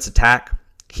through its attack.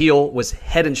 Gil was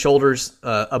head and shoulders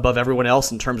above everyone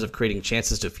else in terms of creating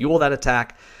chances to fuel that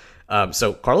attack.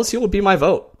 So Carlos Gil would be my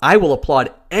vote. I will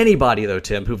applaud anybody, though,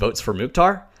 Tim, who votes for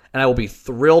Mukhtar, and I will be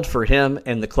thrilled for him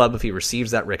and the club if he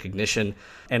receives that recognition.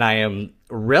 And I am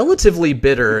relatively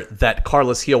bitter that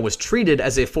Carlos Gil was treated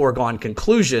as a foregone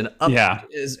conclusion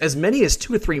as many as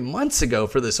 2 or 3 months ago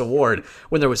for this award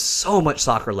when there was so much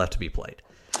soccer left to be played.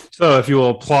 So if you will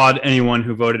applaud anyone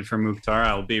who voted for Mukhtar,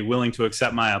 I will be willing to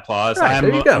accept my applause. Right,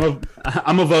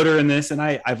 I'm a voter in this, and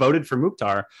I voted for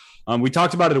Mukhtar. We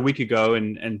talked about it a week ago,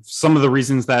 and some of the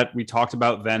reasons that we talked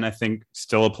about then, I think,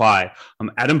 still apply.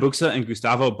 Adam Buxa and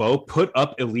Gustavo Bo put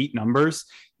up elite numbers,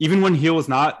 even when Gil was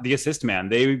not the assist man.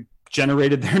 They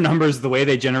generated their numbers the way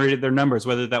they generated their numbers,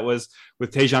 whether that was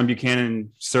with Tajon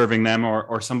Buchanan serving them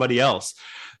or somebody else.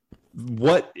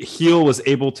 What Gil was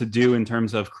able to do in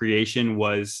terms of creation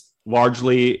was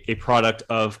largely a product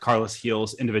of Carlos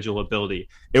Gil's individual ability.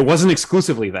 It wasn't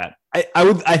exclusively that.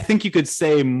 I think you could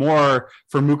say more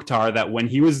for Mukhtar that when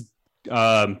he was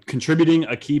contributing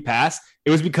a key pass, it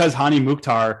was because Hany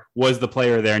Mukhtar was the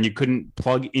player there and you couldn't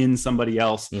plug in somebody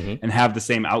else and have the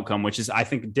same outcome, which is, I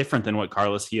think, different than what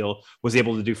Carlos Gil was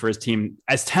able to do for his team,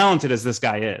 as talented as this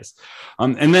guy is.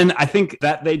 And then I think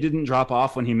that they didn't drop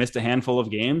off when he missed a handful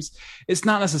of games. It's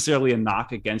not necessarily a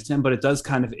knock against him, but it does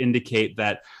kind of indicate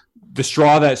that the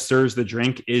straw that stirs the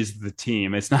drink is the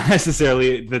team. It's not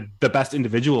necessarily the best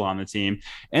individual on the team.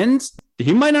 And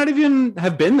he might not even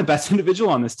have been the best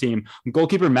individual on this team.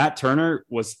 Goalkeeper Matt Turner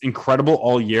was incredible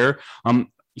all year.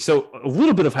 So a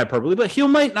little bit of hyperbole, but he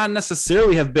might not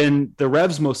necessarily have been the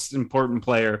Revs' most important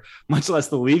player, much less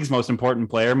the league's most important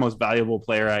player, most valuable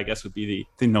player, I guess would be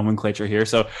the nomenclature here.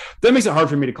 So that makes it hard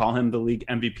for me to call him the league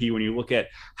MVP when you look at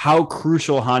how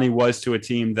crucial Hany was to a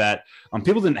team that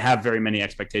people didn't have very many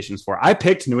expectations for. I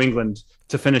picked New England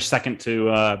to finish second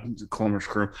to Columbus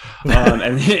Crew and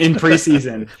in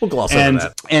preseason. We'll gloss over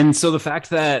that. And so the fact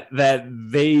that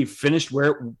they finished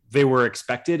where they were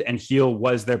expected and Gil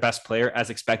was their best player as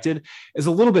expected is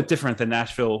a little bit different than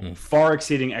Nashville far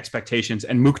exceeding expectations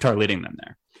and Mukhtar leading them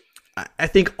there. I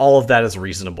think all of that is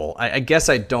reasonable. I guess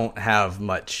I don't have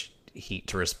much heat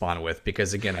to respond with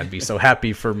because, again, I'd be so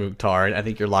happy for Mukhtar. And I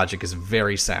think your logic is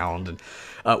very sound.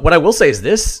 And what I will say is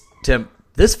this, Tim,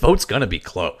 this vote's going to be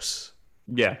close.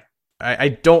 Yeah. I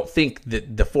don't think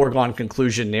that the foregone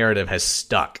conclusion narrative has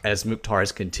stuck as Mukhtar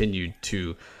has continued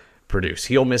to produce.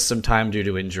 He'll miss some time due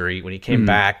to injury. When he came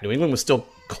back, New England was still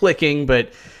clicking,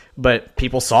 but but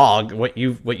people saw what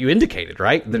you indicated,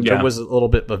 right? Yeah. There was a little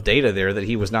bit of data there that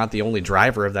he was not the only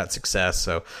driver of that success.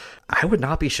 So I would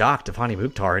not be shocked if Hany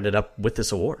Mukhtar ended up with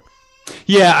this award.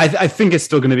 Yeah, I think it's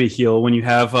still going to be Heel when you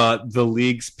have the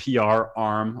league's PR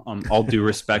arm. All due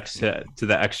respect to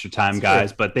the Extra Time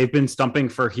guys, but they've been stumping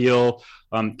for Heel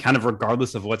kind of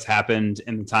regardless of what's happened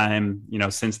in the time,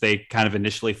 since they kind of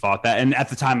initially thought that. And at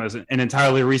the time, it was an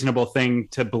entirely reasonable thing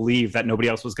to believe that nobody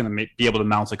else was going to be able to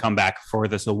mount a comeback for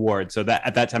this award. So that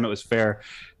at that time, it was fair.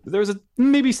 There was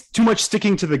maybe too much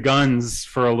sticking to the guns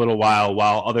for a little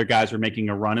while other guys were making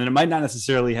a run. And it might not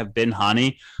necessarily have been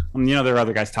Hany. There are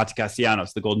other guys, Tati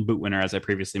Castellanos, the Golden Boot winner, as I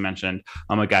previously mentioned.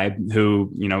 A guy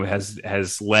who,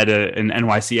 has led an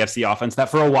NYCFC offense that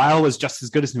for a while was just as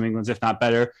good as New England's, if not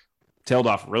better. Tailed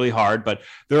off really hard, but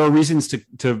there are reasons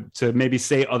to maybe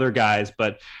say other guys,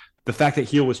 but the fact that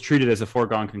Heel was treated as a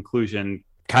foregone conclusion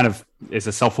kind of is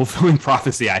a self-fulfilling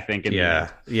prophecy, I think.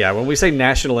 Yeah. When we say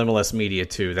national MLS media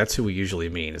too, that's who we usually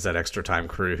mean, is that Extra Time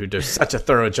crew who does such a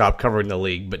thorough job covering the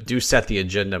league, but do set the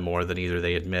agenda more than either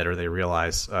they admit or they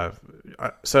realize.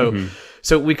 So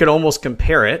we could almost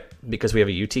compare it, because we have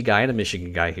a UT guy and a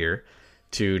Michigan guy here,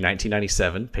 to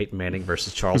 1997 Peyton Manning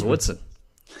versus Charles Woodson.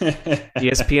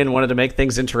 ESPN wanted to make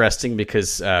things interesting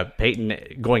because Peyton,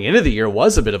 going into the year,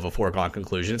 was a bit of a foregone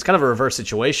conclusion. It's kind of a reverse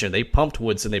situation. They pumped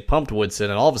Woodson,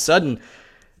 and all of a sudden,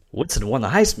 Woodson won the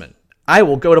Heisman. I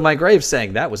will go to my grave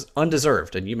saying that was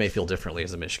undeserved, and you may feel differently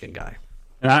as a Michigan guy.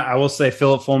 And I will say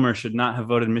Philip Fulmer should not have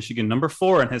voted Michigan number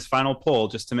 4 in his final poll,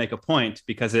 just to make a point,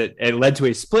 because it led to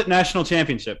a split national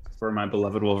championship for my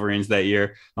beloved Wolverines that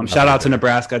year. Shout out to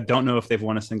Nebraska. Don't know if they've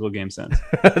won a single game since.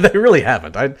 They really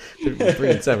haven't. They're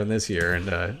 3-7 this year,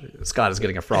 and Scott is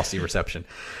getting a frosty reception.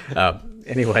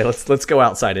 Anyway, let's go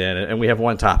outside in, and we have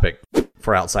one topic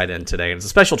for Outside In today, and it's a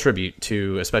special tribute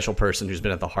to a special person who's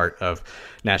been at the heart of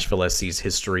Nashville SC's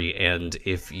history. And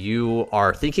if you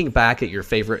are thinking back at your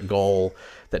favorite goal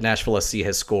that Nashville SC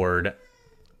has scored,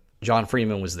 John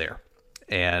Freeman was there.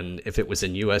 And if it was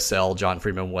in USL, John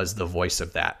Freeman was the voice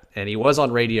of that. And he was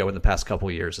on radio in the past couple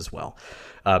of years as well.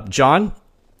 John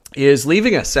is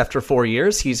leaving us after 4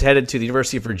 years. He's headed to the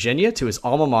University of Virginia, to his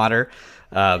alma mater,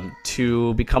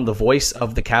 to become the voice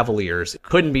of the Cavaliers.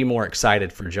 Couldn't be more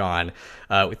excited for John.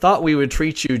 We thought we would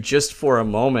treat you just for a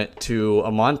moment to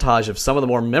a montage of some of the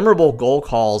more memorable goal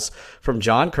calls from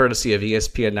John, courtesy of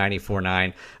ESPN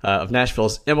 94.9, of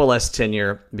Nashville's MLS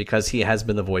tenure, because he has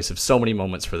been the voice of so many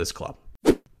moments for this club.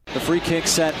 The free kick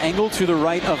set, angled to the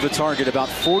right of the target, about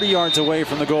 40 yards away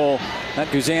from the goal that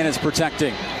Guzan is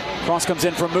protecting. Cross comes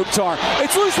in from Mukhtar.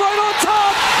 It's loose right on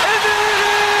top, and there it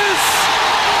is!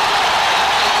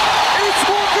 It's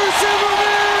Walker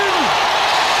Zimmerman!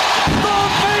 The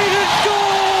maiden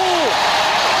goal!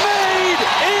 Made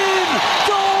in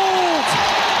gold!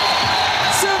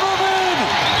 Zimmerman!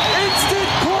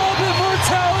 Instant club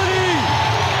immortality!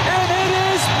 And it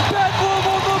is bedlam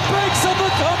on the banks of the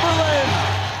Cumberland!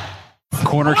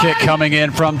 Corner kick coming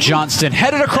in from Johnston.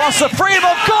 Headed across the frame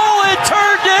of goal and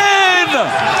turned in!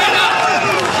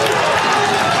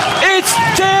 It's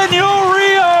Daniel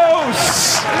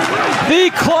Rios! The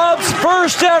club's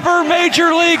first ever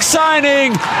Major League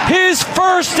signing, his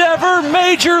first ever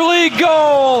Major League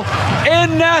goal,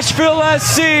 and Nashville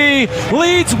SC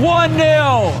leads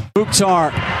 1-0.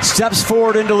 Mukhtar steps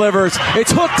forward and delivers.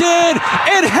 It's hooked in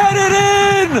and headed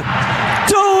in!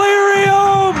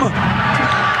 Delirium!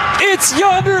 It's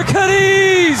Yonder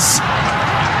Cadiz!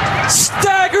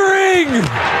 Staggering!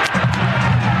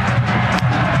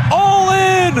 All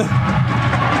in!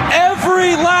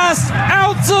 Every last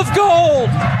ounce of gold!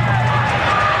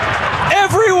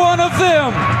 Every one of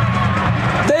them!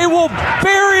 They will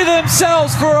bury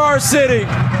themselves for our city!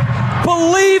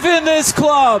 Believe in this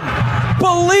club!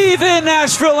 Believe in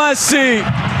Nashville SC!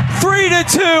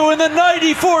 3-2 in the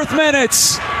 94th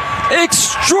minutes!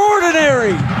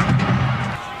 Extraordinary!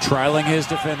 Trialing his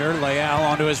defender, Leal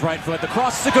onto his right foot. The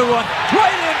cross is a good one.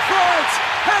 Right in front,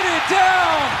 headed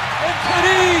down, and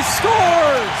Cadiz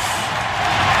scores.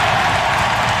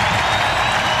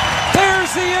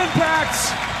 There's the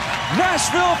impact.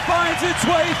 Nashville finds its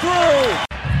way through.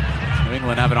 New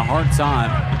England having a hard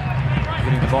time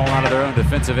getting the ball out of their own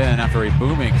defensive end after a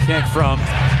booming kick from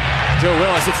Joe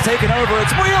Willis. It's taken over.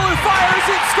 It's Wheel who fires.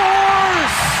 It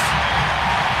scores.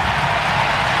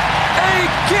 A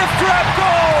gift wrap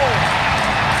goal,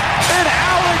 and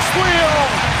Alex Wheel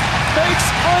makes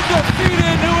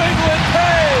undefeated New England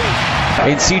pay.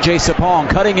 And CJ Sapong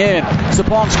cutting in.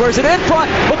 Sapong squares it in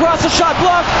front. Across the shot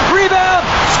block. Rebound.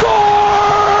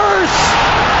 Scores!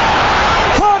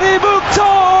 Hany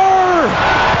Mukhtar!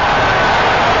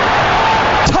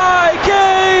 Tie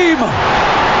game!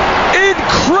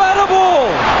 Incredible! incredible!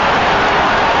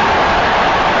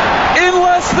 In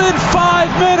less than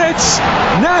 5 minutes,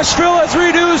 Nashville has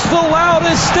reduced the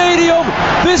loudest stadium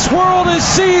this world has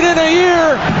seen in a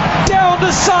year down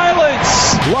to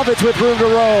silence. Lovitz with room to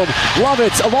roam.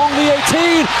 Lovitz along the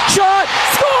 18. Shot.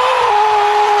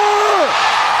 Score!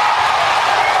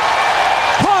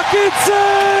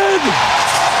 Hawkinson!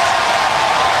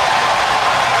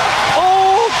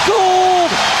 Old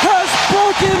gold has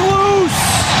broken loose.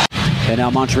 And now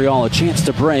Montreal a chance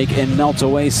to break and melt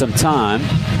away some time.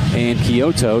 And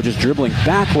Kyoto just dribbling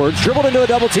backwards, dribbled into a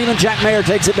double team, and Jack Mayer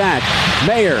takes it back.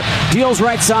 Mayer deals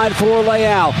right side for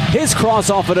Leal. His cross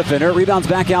off a defender, rebounds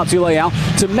back out to Leal,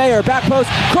 to Mayer, back post,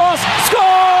 cross, score!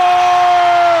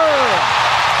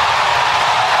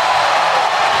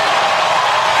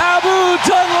 Abu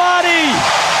Danladi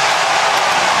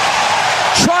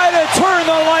try to turn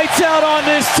the lights out on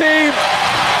this team,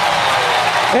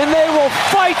 and they will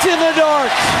fight in the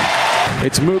dark.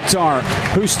 It's Mukhtar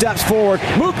who steps forward.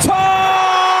 Mukhtar!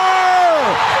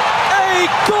 A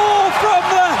goal from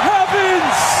the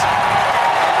heavens!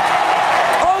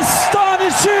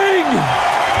 Astonishing!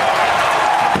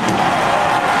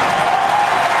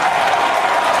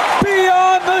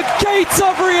 Beyond the gates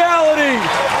of reality,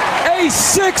 a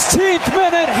 16th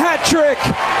minute hat trick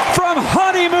from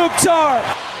Hani Mukhtar.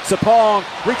 Sapong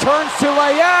returns to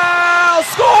Leal,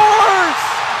 scores!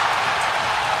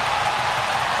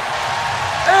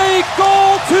 A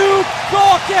goal to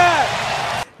balk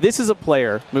at! This is a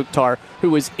player, Mukhtar,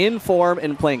 who is in form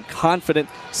and playing confident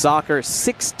soccer.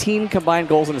 16 combined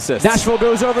goals and assists. Nashville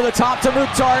goes over the top to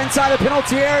Mukhtar inside the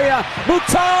penalty area.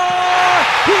 Mukhtar!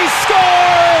 He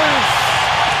scores!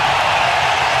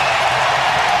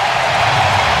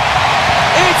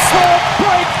 It's the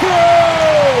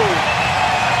breakthrough!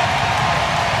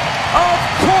 Of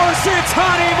course it's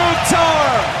Hani Mukhtar!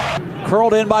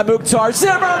 Curled in by Mukhtar.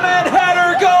 Zimmerman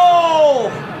header goal!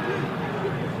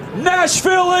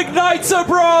 Nashville ignites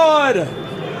abroad!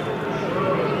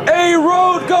 A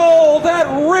road goal that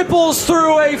ripples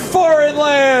through a foreign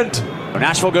land.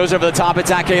 Nashville goes over the top.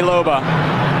 It's Ake Loba.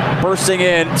 Bursting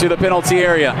into the penalty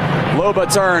area. Loba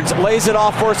turns, lays it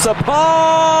off for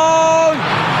Sapong!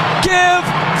 Give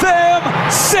them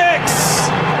 6!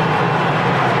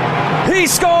 He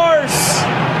scores!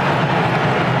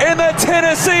 And the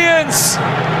Tennesseans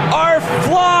are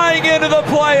flying into the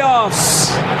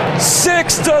playoffs.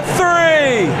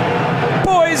 6-3.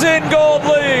 Boys in gold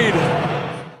lead.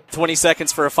 20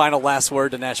 seconds for a final last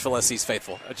word to Nashville SC's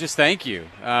faithful. Just thank you.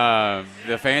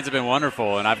 The fans have been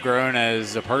wonderful, and I've grown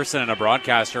as a person and a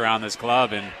broadcaster around this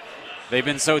club, and they've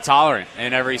been so tolerant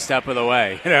in every step of the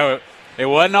way. You know, it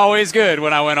wasn't always good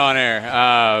when I went on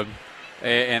air,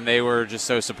 and they were just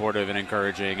so supportive and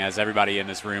encouraging, as everybody in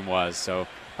this room was. So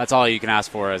that's all you can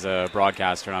ask for as a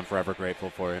broadcaster, and I'm forever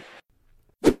grateful for it.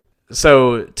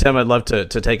 So, Tim, I'd love to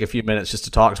take a few minutes just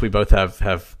to talk, because we both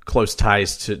have close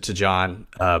ties to John.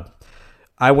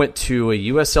 I went to a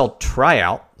USL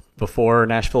tryout before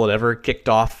Nashville had ever kicked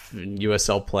off in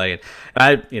USL play. And I,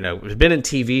 had been in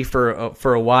TV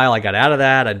for a while. I got out of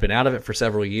that. I'd been out of it for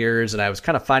several years, and I was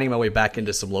kind of finding my way back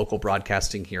into some local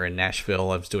broadcasting here in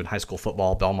Nashville. I was doing high school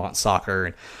football, Belmont soccer,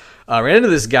 and ran into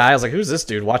this guy. I was like, who's this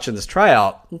dude watching this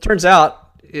tryout? And it turns out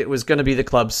it was going to be the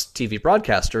club's TV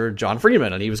broadcaster, John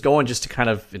Freeman, and he was going just to kind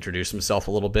of introduce himself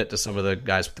a little bit to some of the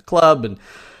guys with the club. And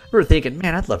we were thinking,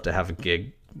 man, I'd love to have a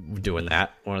gig doing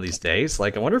that one of these days.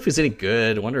 Like, I wonder if he's any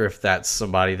good. I wonder if that's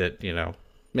somebody that,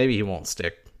 maybe he won't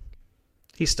stick.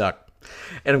 He stuck,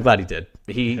 and I'm glad he did.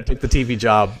 He took the TV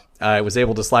job. I was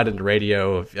able to slide into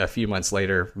radio a few months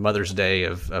later, Mother's Day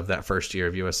of that first year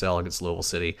of USL against Louisville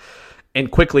City, and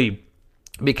quickly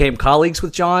became colleagues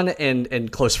with John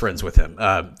and close friends with him.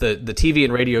 The TV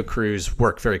and radio crews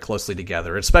work very closely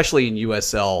together, especially in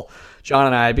USL. John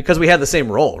and I, because we had the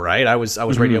same role, right? I was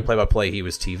radio play-by-play, he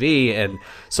was TV, and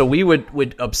so we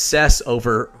would obsess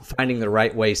over finding the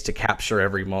right ways to capture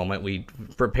every moment. We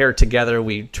prepare together,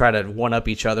 we try to one-up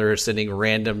each other, sending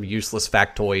random useless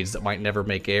factoids that might never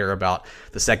make air about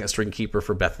the second-string keeper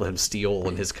for Bethlehem Steel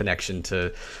and his connection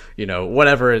to,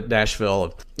 whatever at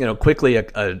Nashville. Quickly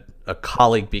a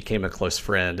colleague became a close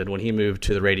friend, and when he moved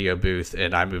to the radio booth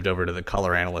and I moved over to the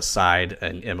color analyst side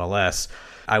and MLS,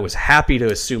 I was happy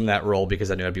to assume that role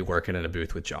because I knew I'd be working in a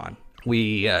booth with John.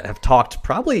 We have talked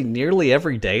probably nearly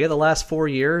every day of the last 4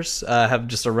 years, have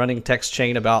just a running text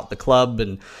chain about the club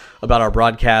and about our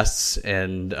broadcasts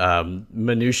and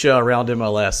minutia around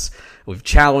MLS. We've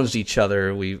challenged each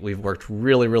other. We've worked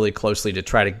really, really closely to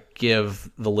try to give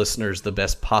the listeners the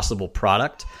best possible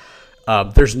product.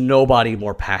 There's nobody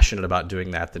more passionate about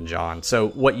doing that than John. So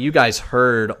what you guys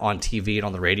heard on TV and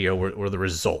on the radio were the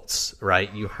results,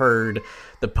 right? You heard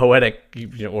the poetic,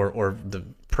 or the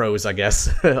prose, I guess,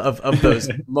 of those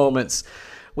moments.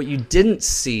 What you didn't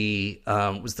see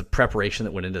was the preparation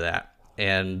that went into that.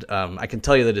 And I can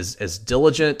tell you that as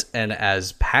diligent and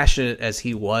as passionate as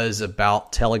he was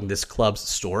about telling this club's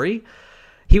story,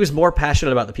 he was more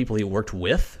passionate about the people he worked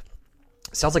with.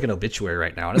 Sounds like an obituary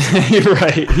right now. You're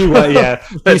right. He was, yeah.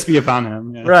 Peace be upon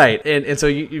him. Yeah. Right. And so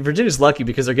Virginia's lucky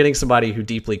because they're getting somebody who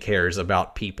deeply cares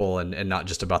about people and not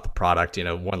just about the product.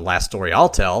 One last story I'll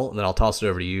tell, and then I'll toss it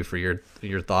over to you for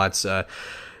your thoughts.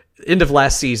 End of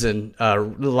last season,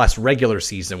 the last regular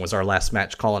season was our last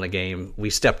match calling a game. We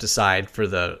stepped aside for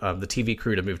the TV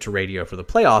crew to move to radio for the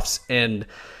playoffs, and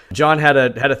John had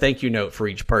a thank you note for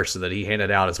each person that he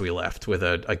handed out as we left with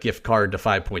a gift card to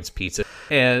 5 Points Pizza.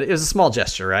 And it was a small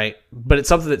gesture, right? But it's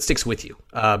something that sticks with you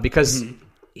because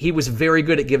he was very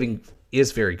good at giving,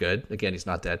 is very good. Again, he's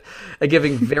not dead. At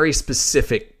giving very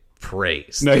specific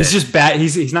praise. No, he's just bad.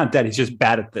 He's not dead. He's just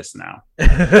bad at this now. Right.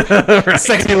 The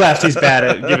second he left, he's bad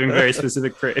at giving very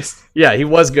specific praise. Yeah, he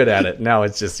was good at it. Now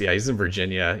it's just, he's in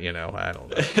Virginia. I don't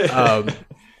know.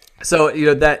 So,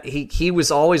 that he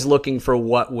was always looking for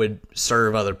what would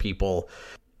serve other people.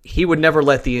 He would never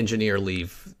let the engineer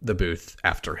leave the booth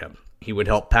after him. He would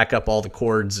help pack up all the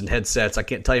cords and headsets. I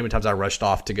can't tell you how many times I rushed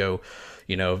off to go,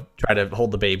 try to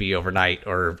hold the baby overnight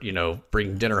or,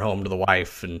 bring dinner home to the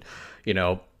wife. And,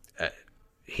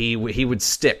 he would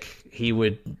stick. He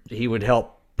would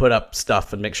help put up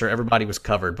stuff and make sure everybody was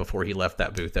covered before he left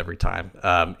that booth every time.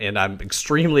 And I'm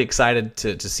extremely excited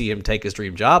to see him take his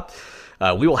dream job.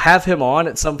 We will have him on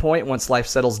at some point once life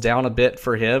settles down a bit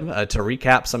for him to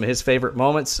recap some of his favorite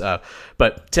moments.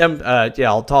 But Tim,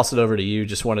 I'll toss it over to you.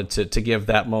 Just wanted to give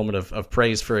that moment of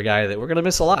praise for a guy that we're going to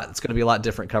miss a lot. It's going to be a lot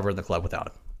different covering the club without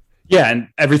him. Yeah, and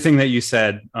everything that you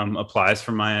said applies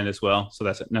from my end as well. So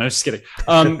that's it. No, just kidding.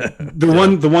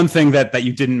 The one thing that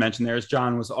you didn't mention there is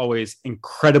John was always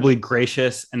incredibly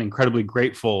gracious and incredibly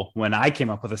grateful when I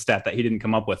came up with a stat that he didn't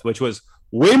come up with, which was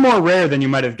way more rare than you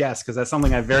might have guessed, because that's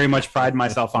something I very much pride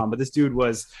myself on. But this dude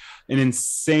was an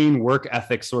insane work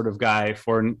ethic sort of guy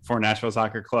for Nashville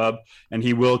Soccer Club, and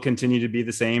he will continue to be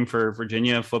the same for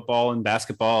Virginia football and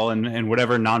basketball and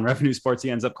whatever non-revenue sports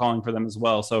he ends up calling for them as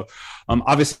well. So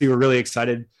obviously we're really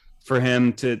excited for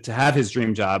him to have his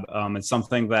dream job. It's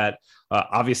something that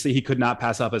obviously he could not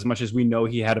pass up, as much as we know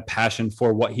he had a passion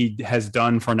for what he has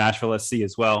done for Nashville SC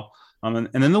as well. And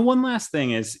then the one last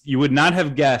thing is, you would not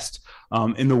have guessed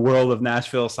in the world of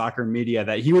Nashville soccer media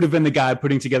that he would have been the guy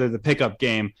putting together the pickup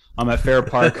game at Fair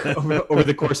Park over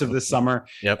the course of this summer.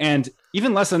 Yep. And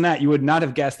even less than that, you would not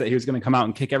have guessed that he was going to come out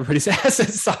and kick everybody's ass at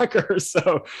soccer.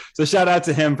 So shout out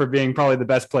to him for being probably the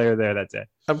best player there that day.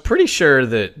 I'm pretty sure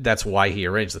that's why he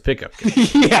arranged the pickup game.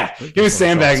 Yeah, he was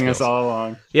sandbagging us all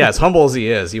along. Yeah, as humble as he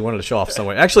is, he wanted to show off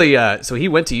somewhere. Actually, so he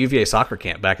went to UVA soccer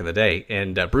camp back in the day,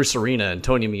 and Bruce Arena and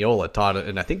Tony Miola taught it,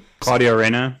 and I think Claudio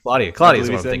Arena. Claudia is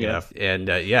what I'm thinking of. And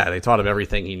they taught him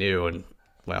everything he knew, and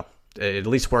well, it at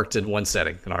least worked in one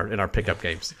setting in our pickup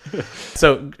games.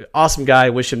 So awesome guy.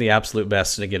 Wish him the absolute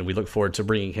best. And again, we look forward to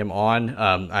bringing him on.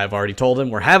 I've already told him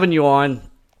we're having you on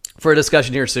for a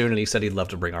discussion here soon, and he said he'd love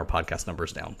to bring our podcast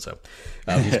numbers down. So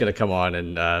he's going to come on,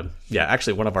 and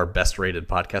actually one of our best rated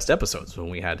podcast episodes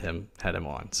when we had him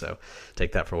on. So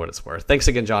take that for what it's worth. Thanks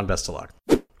again, John. Best of luck.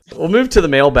 We'll move to the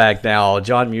mailbag now.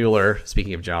 John Mueller,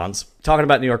 speaking of Johns, talking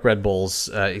about New York Red Bulls.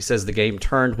 He says the game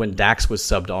turned when Dax was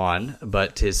subbed on,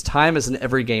 but his time as an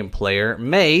every game player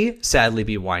may sadly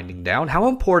be winding down. How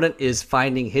important is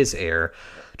finding his heir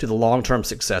to the long-term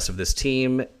success of this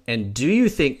team? And do you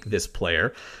think this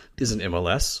player is an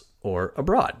MLS or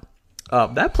abroad?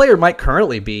 That player might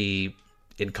currently be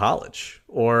in college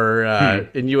or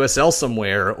in USL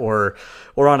somewhere or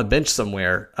on a bench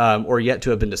somewhere or yet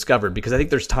to have been discovered, because I think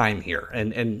there's time here.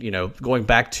 And going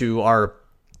back to our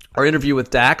interview with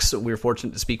Dax, we were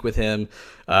fortunate to speak with him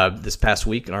this past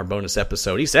week in our bonus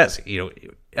episode. He says,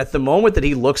 at the moment that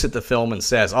he looks at the film and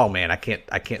says, "Oh man, I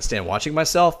can't stand watching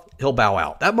myself," he'll bow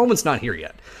out. That moment's not here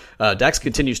yet. Dax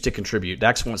continues to contribute.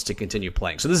 Dax wants to continue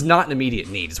playing. So this is not an immediate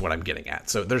need, is what I'm getting at.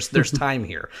 So there's time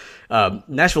here.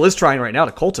 Nashville is trying right now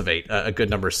to cultivate a good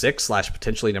number 6 /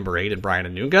 potentially number 8 in Brian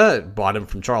Anunga. Bought him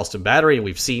from Charleston Battery, and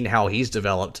we've seen how he's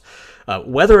developed.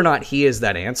 Whether or not he is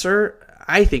that answer,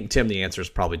 I think, Tim, the answer is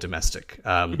probably domestic.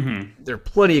 There are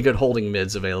plenty of good holding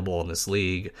mids available in this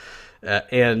league.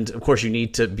 And of course, you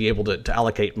need to be able to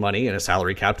allocate money in a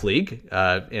salary capped league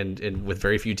and with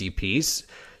very few DPs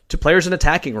to players in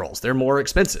attacking roles. They're more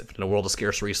expensive. In a world of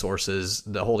scarce resources,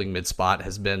 the holding mid spot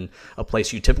has been a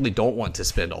place you typically don't want to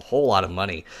spend a whole lot of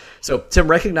money. So, Tim,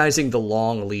 recognizing the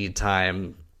long lead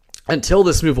time until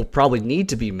this move will probably need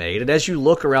to be made, and as you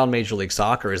look around Major League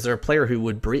Soccer, is there a player who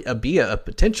would be a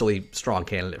potentially strong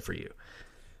candidate for you?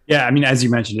 Yeah, I mean, as you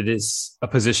mentioned, it is a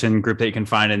position group that you can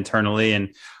find internally.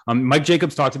 And Mike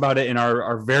Jacobs talked about it in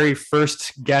our very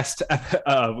first guest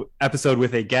episode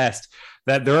with a guest,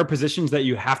 that there are positions that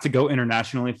you have to go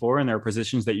internationally for, and there are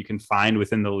positions that you can find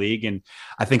within the league. And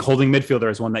I think holding midfielder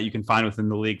is one that you can find within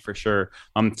the league for sure.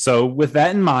 So with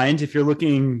that in mind, if you're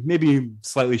looking maybe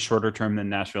slightly shorter term than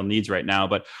Nashville needs right now,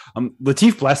 but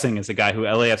Latif Blessing is a guy who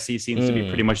LAFC seems to be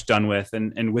pretty much done with.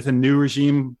 And with a new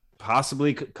regime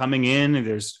possibly coming in,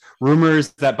 there's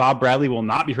rumors that Bob Bradley will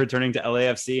not be returning to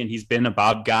LAFC, and he's been a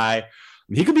Bob guy.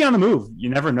 He could be on the move. You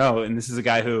never know. And this is a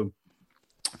guy who,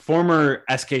 former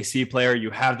SKC player,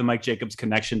 you have the Mike Jacobs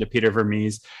connection to Peter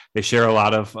Vermees. They share a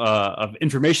lot of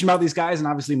information about these guys. And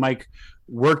obviously Mike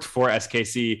worked for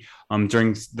SKC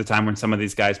during the time when some of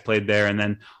these guys played there. And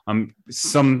then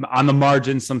some on the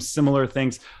margin, some similar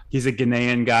things. He's a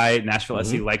Ghanaian guy. Nashville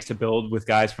SC likes to build with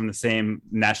guys from the same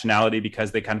nationality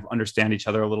because they kind of understand each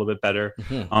other a little bit better.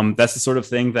 That's the sort of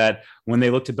thing that when they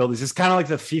look to build, it's kind of like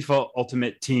the FIFA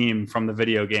Ultimate Team from the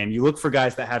video game. You look for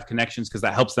guys that have connections because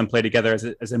that helps them play together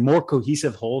as a more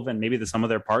cohesive whole than maybe the sum of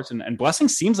their parts. And Blessing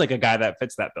seems like a guy that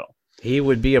fits that bill. He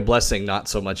would be a blessing, not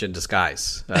so much in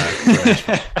disguise.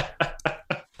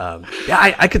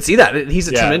 I could see that. He's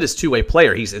a tremendous two-way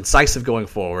player. He's incisive going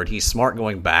forward. He's smart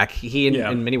going back. He,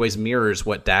 in many ways, mirrors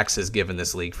what Dax has given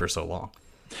this league for so long.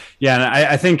 Yeah, and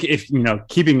I think if,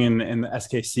 keeping in the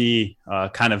SKC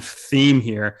kind of theme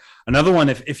here, another one,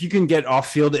 if you can get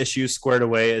off-field issues squared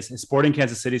away, is Sporting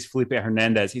Kansas City's Felipe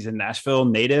Hernandez. He's a Nashville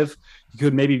native. He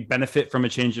could maybe benefit from a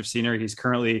change of scenery. He's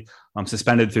currently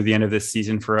suspended through the end of this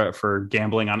season for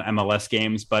gambling on MLS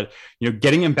games. But,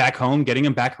 getting him back home, getting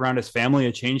him back around his family,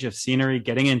 a change of scenery,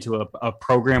 getting into a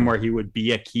program where he would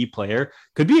be a key player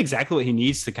could be exactly what he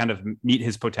needs to kind of meet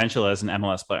his potential as an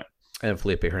MLS player. And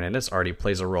Felipe Hernandez already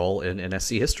plays a role in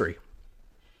NSC history.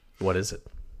 What is it?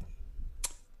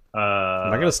 Am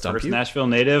I going to stump first you? Nashville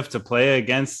native to play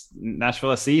against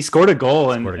Nashville SC. He scored a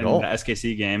goal in the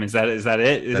SKC game. Is that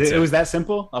it? It was that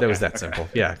simple? Okay. It was that simple.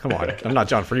 Yeah, come on. I'm not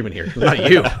John Freeman here. I'm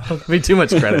not you. Give me too much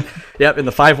credit. Yep, in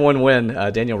the 5-1 win,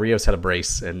 Daniel Rios had a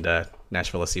brace, and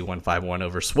Nashville SC won 5-1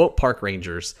 over Swope Park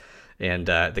Rangers. And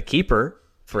the keeper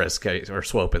for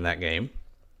Swope in that game.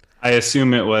 I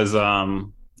assume it was...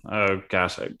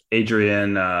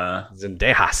 Adrian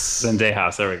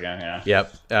Zendejas. There we go. Yeah.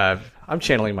 Yep. I'm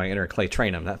channeling my inner Clay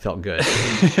Trainum. That felt good.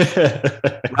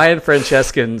 Ryan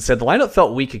Francescan said the lineup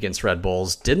felt weak against Red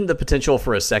Bulls. Didn't the potential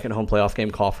for a second home playoff game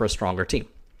call for a stronger team?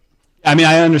 I mean,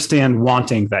 I understand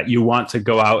wanting that. You want to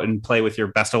go out and play with your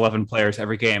best 11 players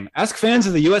every game. Ask fans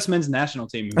of the U.S. men's national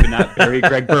team who could not bury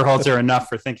Greg Berhalter enough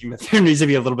for thinking that there needs to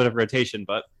be a little bit of rotation,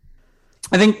 but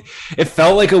I think it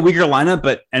felt like a weaker lineup,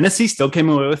 but NSC still came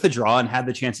away with a draw and had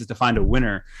the chances to find a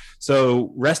winner.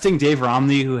 So resting Dave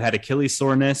Romney, who had Achilles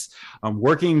soreness,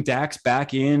 working Dax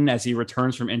back in as he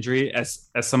returns from injury. As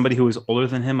somebody who is older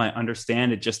than him, I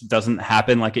understand it just doesn't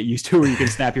happen like it used to, where you can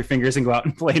snap your fingers and go out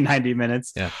and play 90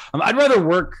 minutes. Yeah. I'd rather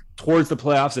work towards the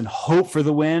playoffs and hope for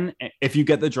the win, if you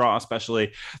get the draw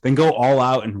especially, than go all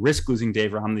out and risk losing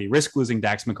Dave Romney, risk losing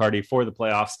Dax McCarty for the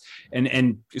playoffs,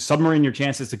 and submarine your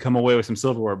chances to come away with some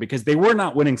silverware, because they were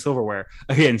not winning silverware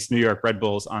against New York Red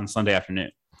Bulls on Sunday afternoon.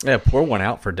 Yeah, pour one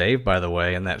out for Dave, by the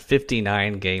way, in that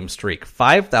 59-game streak.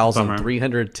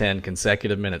 5,310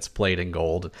 consecutive minutes played in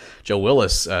gold. Joe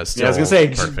Willis still I was going to say,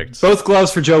 perfect. Both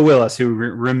gloves for Joe Willis, who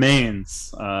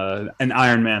remains an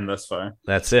Iron Man thus far.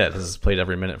 That's it. Has played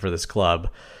every minute for this club.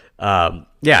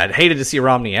 I'd hated to see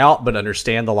Romney out, but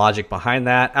understand the logic behind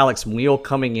that. Alex Muyl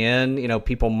coming in,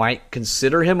 people might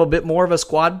consider him a bit more of a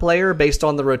squad player based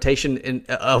on the rotation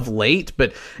of late,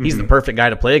 but he's the perfect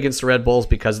guy to play against the Red Bulls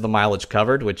because of the mileage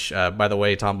covered, which, by the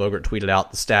way, Tom Bogert tweeted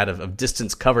out the stat of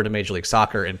distance covered in Major League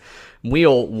Soccer, and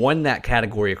Muyl won that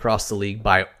category across the league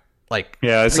by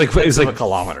it's like a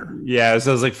kilometer. Yeah, it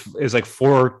was like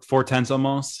 4/10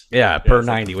 almost. Yeah, per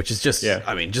 90, which is just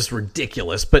just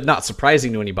ridiculous, but not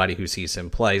surprising to anybody who sees him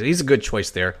play. He's a good choice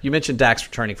there. You mentioned Dax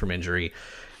returning from injury.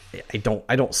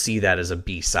 I don't see that as a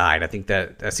B side.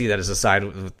 I see that as a side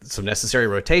with some necessary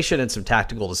rotation and some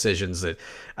tactical decisions that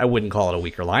I wouldn't call it a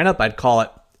weaker lineup. I'd call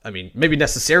it, maybe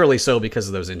necessarily so because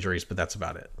of those injuries, but that's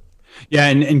about it. Yeah,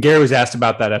 and Gary was asked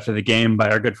about that after the game by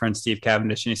our good friend Steve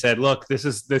Cavendish, and he said, "Look,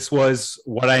 this was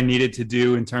what I needed to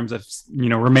do in terms of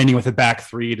remaining with a back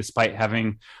three despite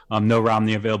having no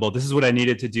Romney available. This is what I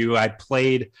needed to do. I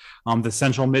played the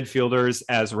central midfielders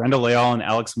as Randall Leal and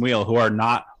Alex Muyl, who are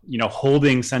not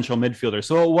holding central midfielders,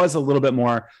 so it was a little bit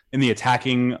more in the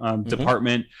attacking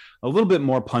department." A little bit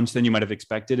more punch than you might have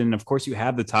expected. And of course, you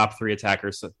have the top three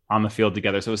attackers on the field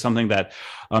together. So it was something that,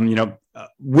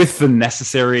 with the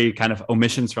necessary kind of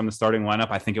omissions from the starting lineup,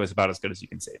 I think it was about as good as you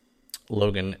can say.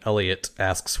 Logan Elliott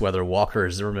asks whether Walker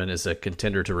Zimmerman is a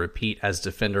contender to repeat as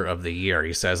Defender of the Year.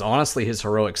 He says, honestly, his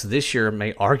heroics this year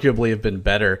may arguably have been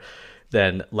better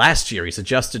than last year. He's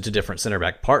adjusted to different center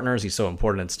back partners. He's so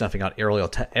important in snuffing out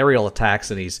aerial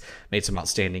attacks, and he's made some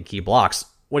outstanding key blocks.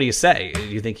 What do you say? Do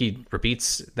you think he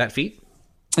repeats that feat?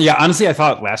 Yeah, honestly, I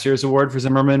thought last year's award for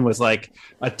Zimmerman was like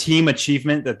a team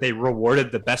achievement that they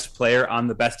rewarded the best player on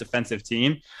the best defensive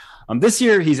team. This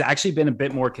year, he's actually been a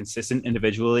bit more consistent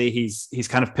individually. He's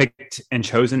kind of picked and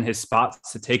chosen his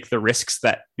spots to take the risks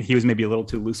that he was maybe a little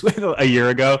too loose with a year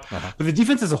ago. But the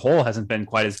defense as a whole hasn't been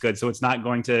quite as good. So it's not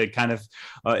going to kind of,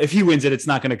 if he wins it, it's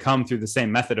not going to come through the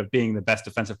same method of being the best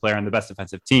defensive player on the best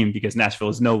defensive team, because Nashville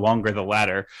is no longer the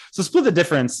latter. So split the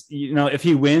difference. If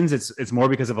he wins, it's more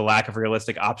because of a lack of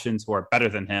realistic options who are better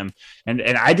than him. And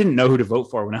I didn't know who to vote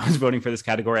for when I was voting for this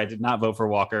category. I did not vote for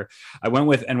Walker. I went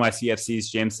with NYCFC's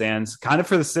James Sands, kind of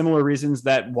for the similar reasons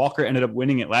that Walker ended up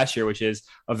winning it last year, which is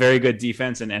a very good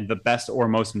defense and the best or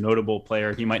most notable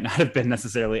player. He might not have been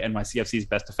necessarily NYCFC's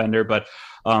best defender, but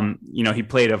he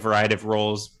played a variety of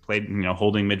roles, played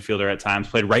holding midfielder at times,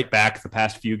 played right back the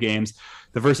past few games.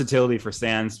 The versatility for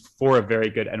Sands for a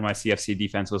very good NYCFC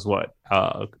defense was what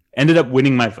ended up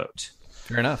winning my vote.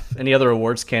 Fair enough. Any other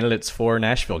awards candidates for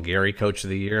Nashville? Gary, Coach of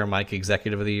the Year, Mike,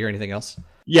 Executive of the Year, anything else?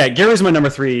 Yeah, Gary's my number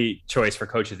 3 choice for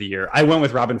Coach of the Year. I went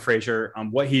with Robin Fraser.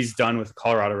 What he's done with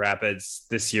Colorado Rapids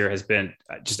this year has been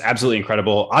just absolutely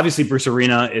incredible. Obviously, Bruce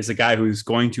Arena is a guy who's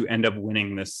going to end up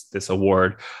winning this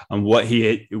award. What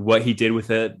he did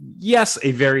with it, yes,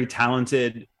 a very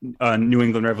talented New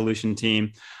England Revolution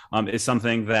team. Is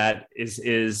something that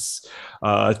is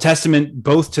a testament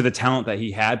both to the talent that he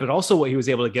had, but also what he was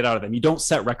able to get out of them. You don't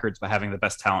set records by having the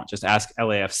best talent. Just ask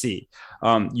LAFC.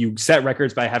 You set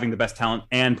records by having the best talent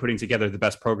and putting together the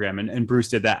best program. And Bruce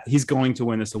did that. He's going to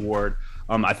win this award.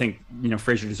 I think,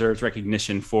 Fraser deserves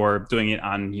recognition for doing it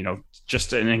on,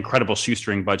 just an incredible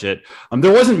shoestring budget.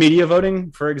 There wasn't media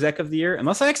voting for Exec of the Year,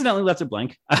 unless I accidentally left it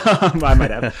blank. I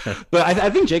might have. But I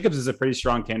think Jacobs is a pretty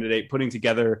strong candidate, putting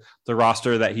together the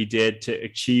roster that he did to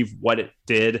achieve what it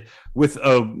did with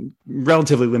a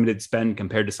relatively limited spend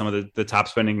compared to some of the top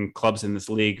spending clubs in this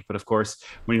league. But of course,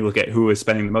 when you look at who is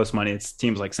spending the most money, it's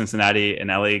teams like Cincinnati and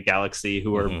LA Galaxy,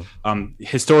 who are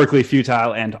historically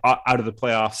futile and out of the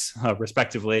playoffs,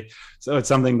 respectively. So it's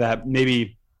something that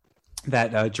maybe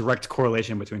that direct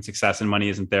correlation between success and money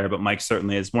isn't there, but Mike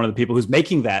certainly is one of the people who's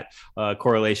making that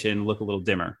correlation look a little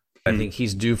dimmer. I think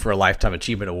he's due for a Lifetime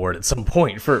Achievement Award at some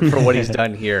point for what he's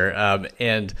done here.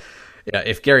 And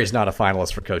if Gary's not a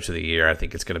finalist for Coach of the Year, I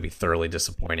think it's going to be thoroughly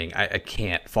disappointing. I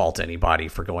can't fault anybody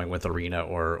for going with Arena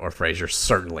or Fraser,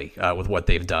 certainly, with what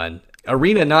they've done.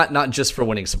 Arena, not just for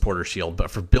winning Supporter Shield,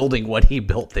 but for building what he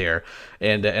built there,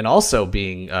 and also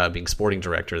being sporting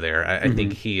director there. I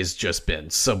think he has just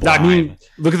been sublime. I mean,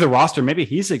 look at the roster. Maybe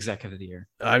he's Executive of the Year.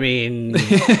 I mean,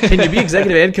 can you be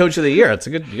Executive and Coach of the Year? That's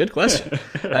a good question.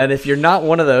 And if you're not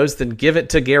one of those, then give it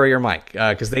to Gary or Mike,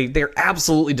 because they're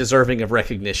absolutely deserving of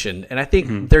recognition. And I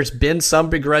think there's been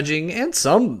some begrudging and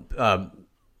some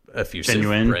effusive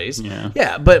praise.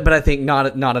 Yeah, but I think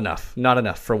not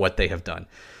enough for what they have done.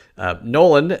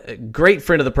 Nolan, great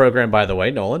friend of the program, by the way,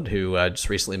 Nolan, who just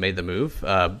recently made the move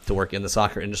to work in the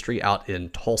soccer industry out in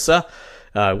Tulsa.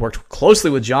 Worked closely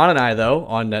with John and I, though,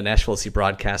 on Nashville SC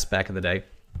broadcast back in the day.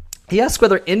 He asked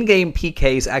whether in-game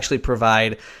PKs actually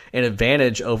provide an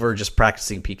advantage over just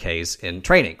practicing PKs in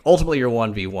training. Ultimately, you're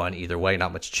 1v1 either way,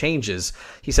 not much changes.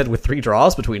 He said with 3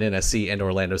 draws between NSC and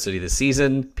Orlando City this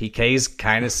season, PKs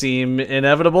kind of seem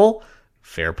inevitable.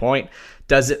 Fair point.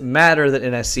 Does it matter that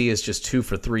NSC is just 2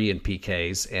 for 3 in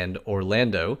PKs and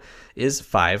Orlando is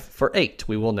 5 for 8?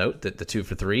 We will note that the 2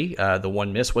 for 3, the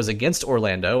one miss was against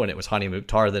Orlando, and it was Hani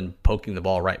Mukhtar then poking the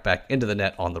ball right back into the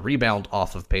net on the rebound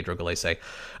off of Pedro Gallese.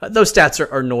 Those stats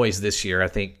are noise this year. I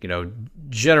think,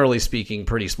 generally speaking,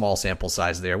 pretty small sample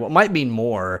size there. What might mean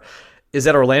more is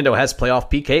that Orlando has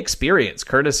playoff PK experience,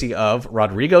 courtesy of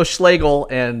Rodrigo Schlegel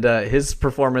and his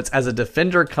performance as a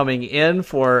defender coming in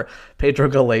for Pedro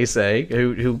Gallese,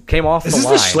 who came off the line. This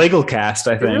is the Schlegel cast,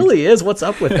 I think. It really is. What's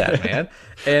up with that, man?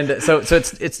 And so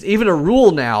it's even a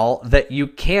rule now that you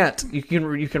can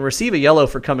receive a yellow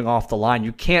for coming off the line.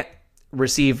 You can't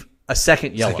receive a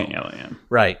second yellow. Yeah.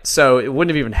 Right. So it wouldn't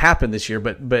have even happened this year,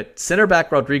 but center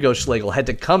back Rodrigo Schlegel had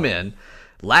to come in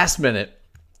last minute,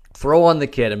 throw on the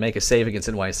kid, and make a save against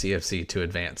NYCFC to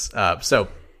advance. So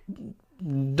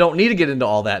don't need to get into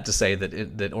all that to say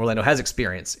that Orlando has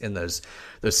experience in those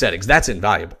settings. That's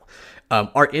invaluable.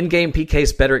 Are in-game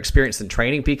PKs better experience than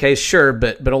training PKs? Sure,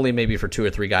 but only maybe for 2 or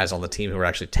 3 guys on the team who are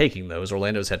actually taking those.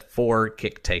 Orlando's had 4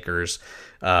 kick takers.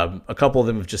 A couple of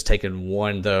them have just taken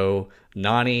 1, though.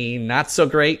 Nani, not so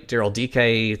great. Daryl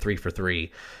DK, 3 for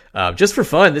 3. Just for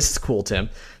fun, this is cool, Tim.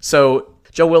 So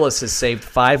Joe Willis has saved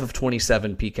 5 of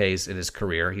 27 PKs in his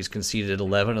career. He's conceded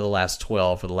 11 of the last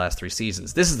 12 for the last 3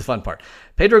 seasons. This is the fun part.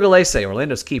 Pedro Gallese,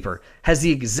 Orlando's keeper, has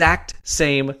the exact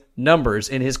same numbers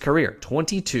in his career.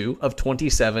 22 of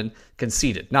 27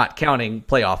 conceded, not counting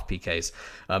playoff PKs.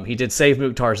 He did save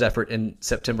Mukhtar's effort in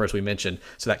September, as we mentioned,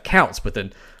 so that counts, but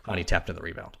then Hani tapped in the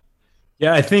rebound.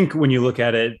 Yeah, I think when you look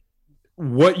at it,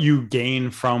 what you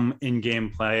gain from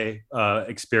in-game play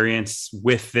experience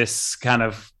with this kind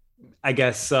of, I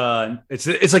guess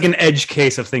it's like an edge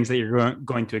case of things that you're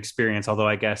going to experience. Although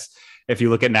I guess if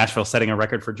you look at Nashville setting a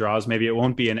record for draws, maybe it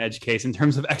won't be an edge case in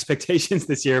terms of expectations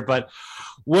this year. But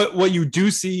what you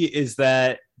do see is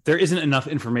that there isn't enough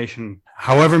information.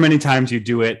 However many times you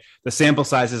do it, the sample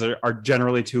sizes are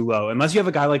generally too low. Unless you have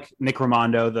a guy like Nick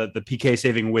Raimondo, the PK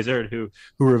saving wizard who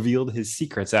revealed his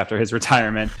secrets after his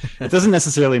retirement, it doesn't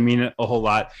necessarily mean a whole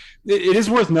lot. It is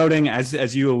worth noting,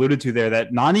 as you alluded to there,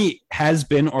 that Nani has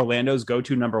been Orlando's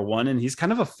go-to number 1, and he's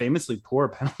kind of a famously poor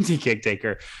penalty kick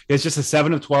taker. He has just a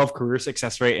 7 of 12 career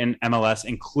success rate in MLS,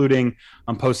 including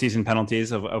postseason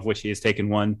penalties, of which he has taken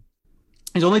 1.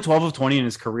 He's only 12 of 20 in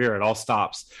his career at all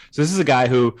stops. So this is a guy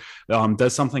who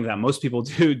does something that most people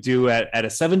do at a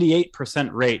 78%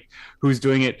 rate, who's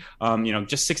doing it,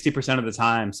 just 60% of the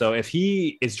time. So if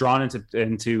he is drawn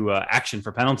into action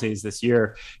for penalties this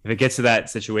year, if it gets to that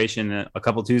situation a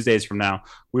couple Tuesdays from now,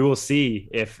 we will see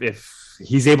if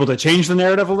he's able to change the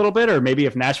narrative a little bit, or maybe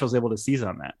if Nashville's able to seize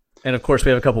on that. And, of course, we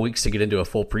have a couple weeks to get into a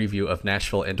full preview of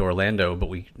Nashville and Orlando, but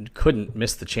we couldn't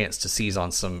miss the chance to seize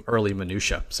on some early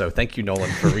minutia. So thank you,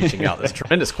 Nolan, for reaching out. That's a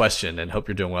tremendous question, and hope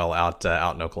you're doing well out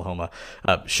in Oklahoma.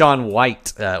 Sean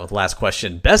White with the last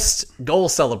question. Best goal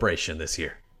celebration this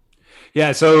year?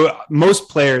 Yeah, so most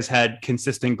players had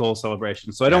consistent goal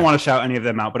celebrations, so I don't want to shout any of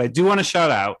them out, but I do want to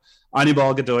shout out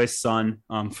Anibal Godoy's son.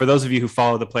 For those of you who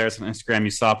follow the players on Instagram, you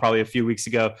saw probably a few weeks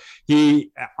ago,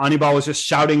 Anibal was just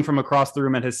shouting from across the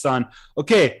room at his son,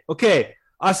 okay,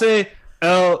 Ase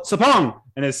El Sapong.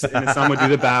 And his son would do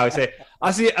the bow. He'd say,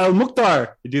 Ase El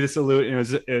Mukhtar. He'd do the salute.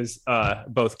 And it was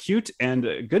both cute and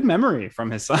a good memory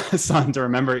from his son to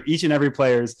remember each and every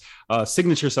player's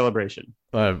signature celebration.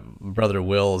 My brother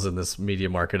Will is in this media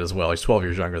market as well. He's 12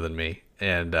 years younger than me.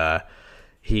 And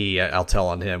I'll tell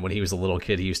on him, when he was a little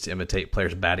kid, he used to imitate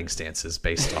players' batting stances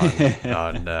based on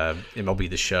MLB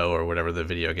The Show or whatever the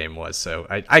video game was. So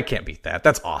I can't beat that.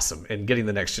 That's awesome. And getting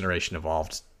the next generation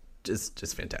involved is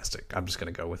just fantastic. I'm just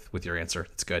going to go with your answer.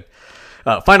 It's good.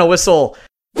 Final whistle.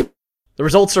 The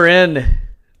results are in.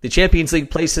 The Champions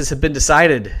League places have been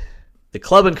decided. The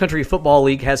Club and Country Football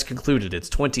League has concluded its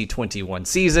 2021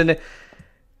 season.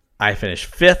 I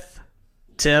finished 5th.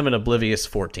 Tim, an oblivious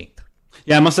 14th.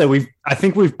 Yeah, I must say, I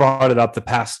think we've brought it up the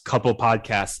past couple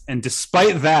podcasts, and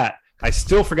despite that, I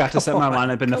still forgot to set my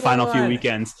lineup in the final few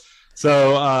weekends.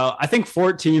 So I think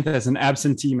 14th as an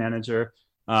absentee manager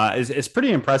is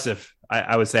pretty impressive.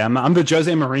 I would say I'm the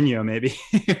Jose Mourinho maybe,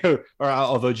 or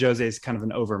although Jose is kind of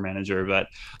an over manager, but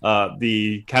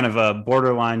the kind of a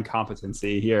borderline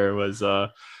competency here was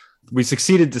we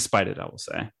succeeded despite it, I will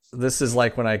say. This is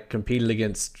like when I competed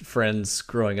against friends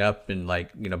growing up in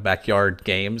backyard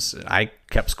games. I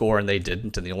kept score and they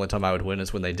didn't, and the only time I would win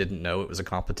is when they didn't know it was a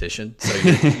competition. So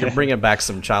you're bringing back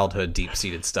some childhood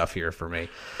deep-seated stuff here for me.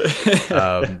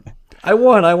 I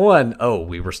won. Oh,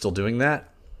 we were still doing that?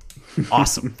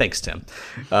 Awesome. Thanks, Tim.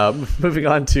 Moving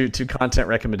on to content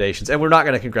recommendations. And we're not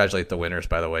going to congratulate the winners,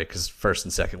 by the way, because first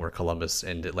and second we're Columbus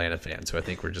and Atlanta fans. So I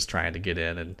think we're just trying to get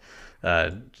in and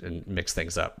mix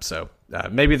things up. So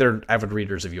maybe they're avid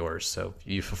readers of yours. So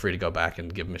you feel free to go back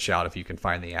and give them a shout if you can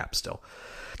find the app still.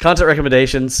 Content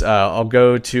recommendations, I'll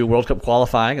go to World Cup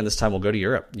qualifying, and this time we'll go to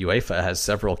Europe. UEFA has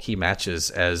several key matches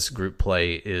as group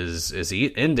play is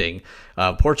ending.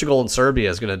 Portugal and Serbia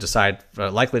is going to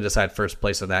likely decide first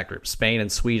place in that group. Spain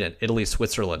and Sweden, Italy,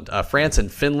 Switzerland. France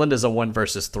and Finland is a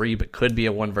 1-3, but could be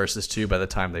a 1-2 by the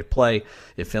time they play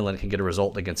if Finland can get a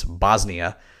result against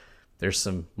Bosnia. There's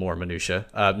some more minutia.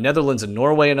 Netherlands and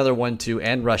Norway, another 1-2,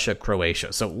 and Russia,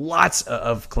 Croatia. So lots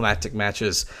of climactic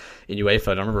matches in UEFA.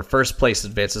 And remember, first place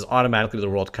advances automatically to the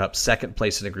World Cup. Second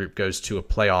place in a group goes to a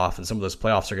playoff, and some of those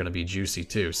playoffs are going to be juicy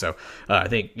too. So I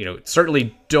think,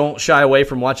 certainly don't shy away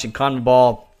from watching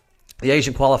CONMEBOL. The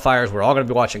Asian qualifiers, we're all going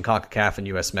to be watching CONCACAF and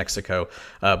US Mexico.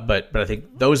 But I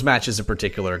think those matches in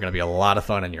particular are going to be a lot of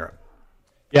fun in Europe.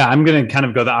 Yeah, I'm going to kind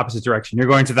of go the opposite direction. You're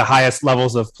going to the highest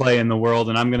levels of play in the world,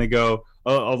 and I'm going to go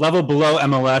a level below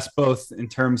MLS, both in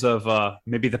terms of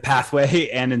maybe the pathway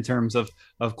and in terms of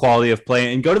quality of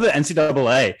play, and go to the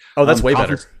NCAA. Oh, that's way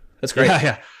better. That's great.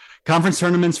 Yeah. Conference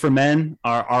tournaments for men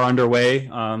are underway.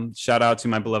 Shout out to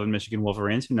my beloved Michigan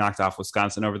Wolverines, who knocked off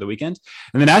Wisconsin over the weekend.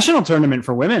 And the national tournament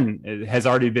for women has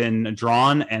already been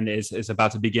drawn and is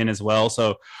about to begin as well.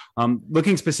 So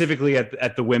looking specifically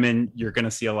at the women, you're going to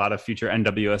see a lot of future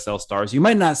NWSL stars. You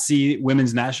might not see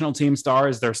women's national team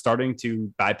stars. They're starting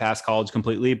to bypass college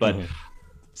completely, but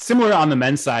similar on the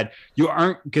men's side, you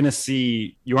aren't going to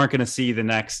see the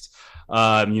next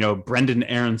Brendan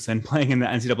Aronson playing in the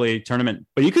NCAA tournament,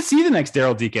 but you could see the next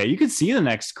Daryl Dike. You could see the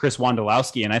next Chris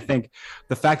Wondolowski. And I think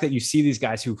the fact that you see these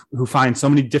guys who find so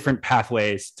many different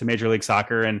pathways to Major League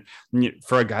Soccer, and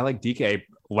for a guy like Dike,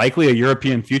 likely a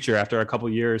European future after a couple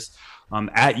years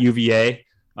at UVA.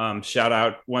 Shout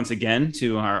out once again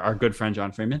to our good friend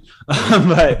John Freeman.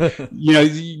 But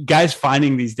guys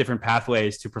finding these different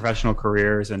pathways to professional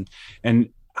careers, and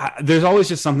there's always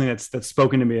just something that's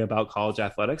spoken to me about college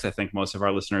athletics. I think most of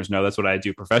our listeners know that's what I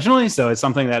do professionally. So it's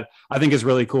something that I think is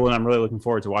really cool, and I'm really looking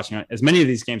forward to watching as many of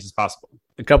these games as possible.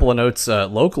 A couple of notes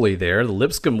locally there. The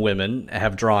Lipscomb women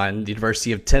have drawn the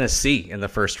University of Tennessee in the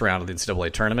first round of the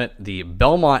NCAA tournament. The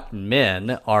Belmont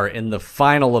men are in the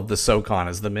final of the SoCon,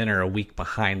 as the men are a week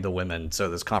behind the women. So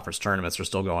those conference tournaments are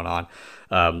still going on.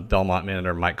 Belmont men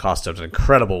under Mike Costa did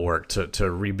incredible work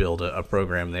to rebuild a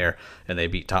program there, and they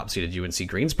beat top-seeded UNC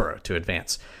Greensboro to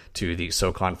advance to the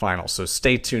SoCon final. So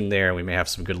stay tuned there. We may have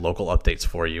some good local updates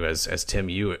for you as Tim,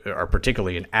 you are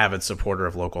particularly an avid supporter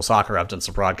of local soccer. I've done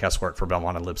some broadcast work for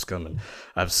Belmont and Lipscomb, and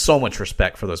I have so much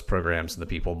respect for those programs and the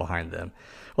people behind them.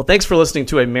 Well, thanks for listening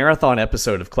to a marathon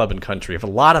episode of Club and Country. I've had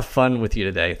a lot of fun with you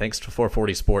today. Thanks to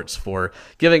 440 Sports for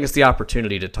giving us the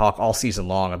opportunity to talk all season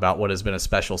long about what has been a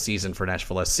special season for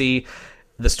Nashville SC.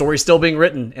 The story's still being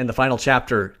written, and the final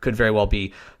chapter could very well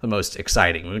be the most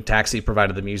exciting. Moon Taxi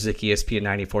provided the music, ESPN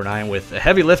 94.9 with a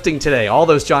heavy lifting today. All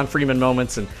those John Freeman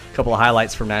moments and a couple of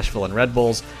highlights from Nashville and Red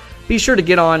Bulls. Be sure to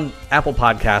get on Apple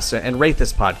Podcasts and rate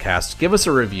this podcast. Give us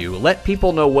a review. Let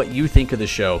people know what you think of the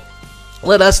show.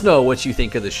 Let us know what you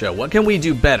think of the show. What can we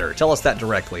do better? Tell us that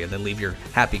directly, and then leave your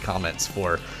happy comments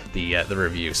for the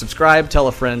review. Subscribe, tell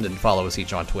a friend, and follow us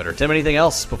each on Twitter. Tim, anything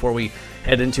else before we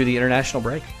head into the international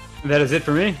break? That is it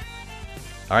for me.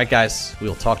 All right, guys.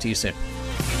 We'll talk to you soon.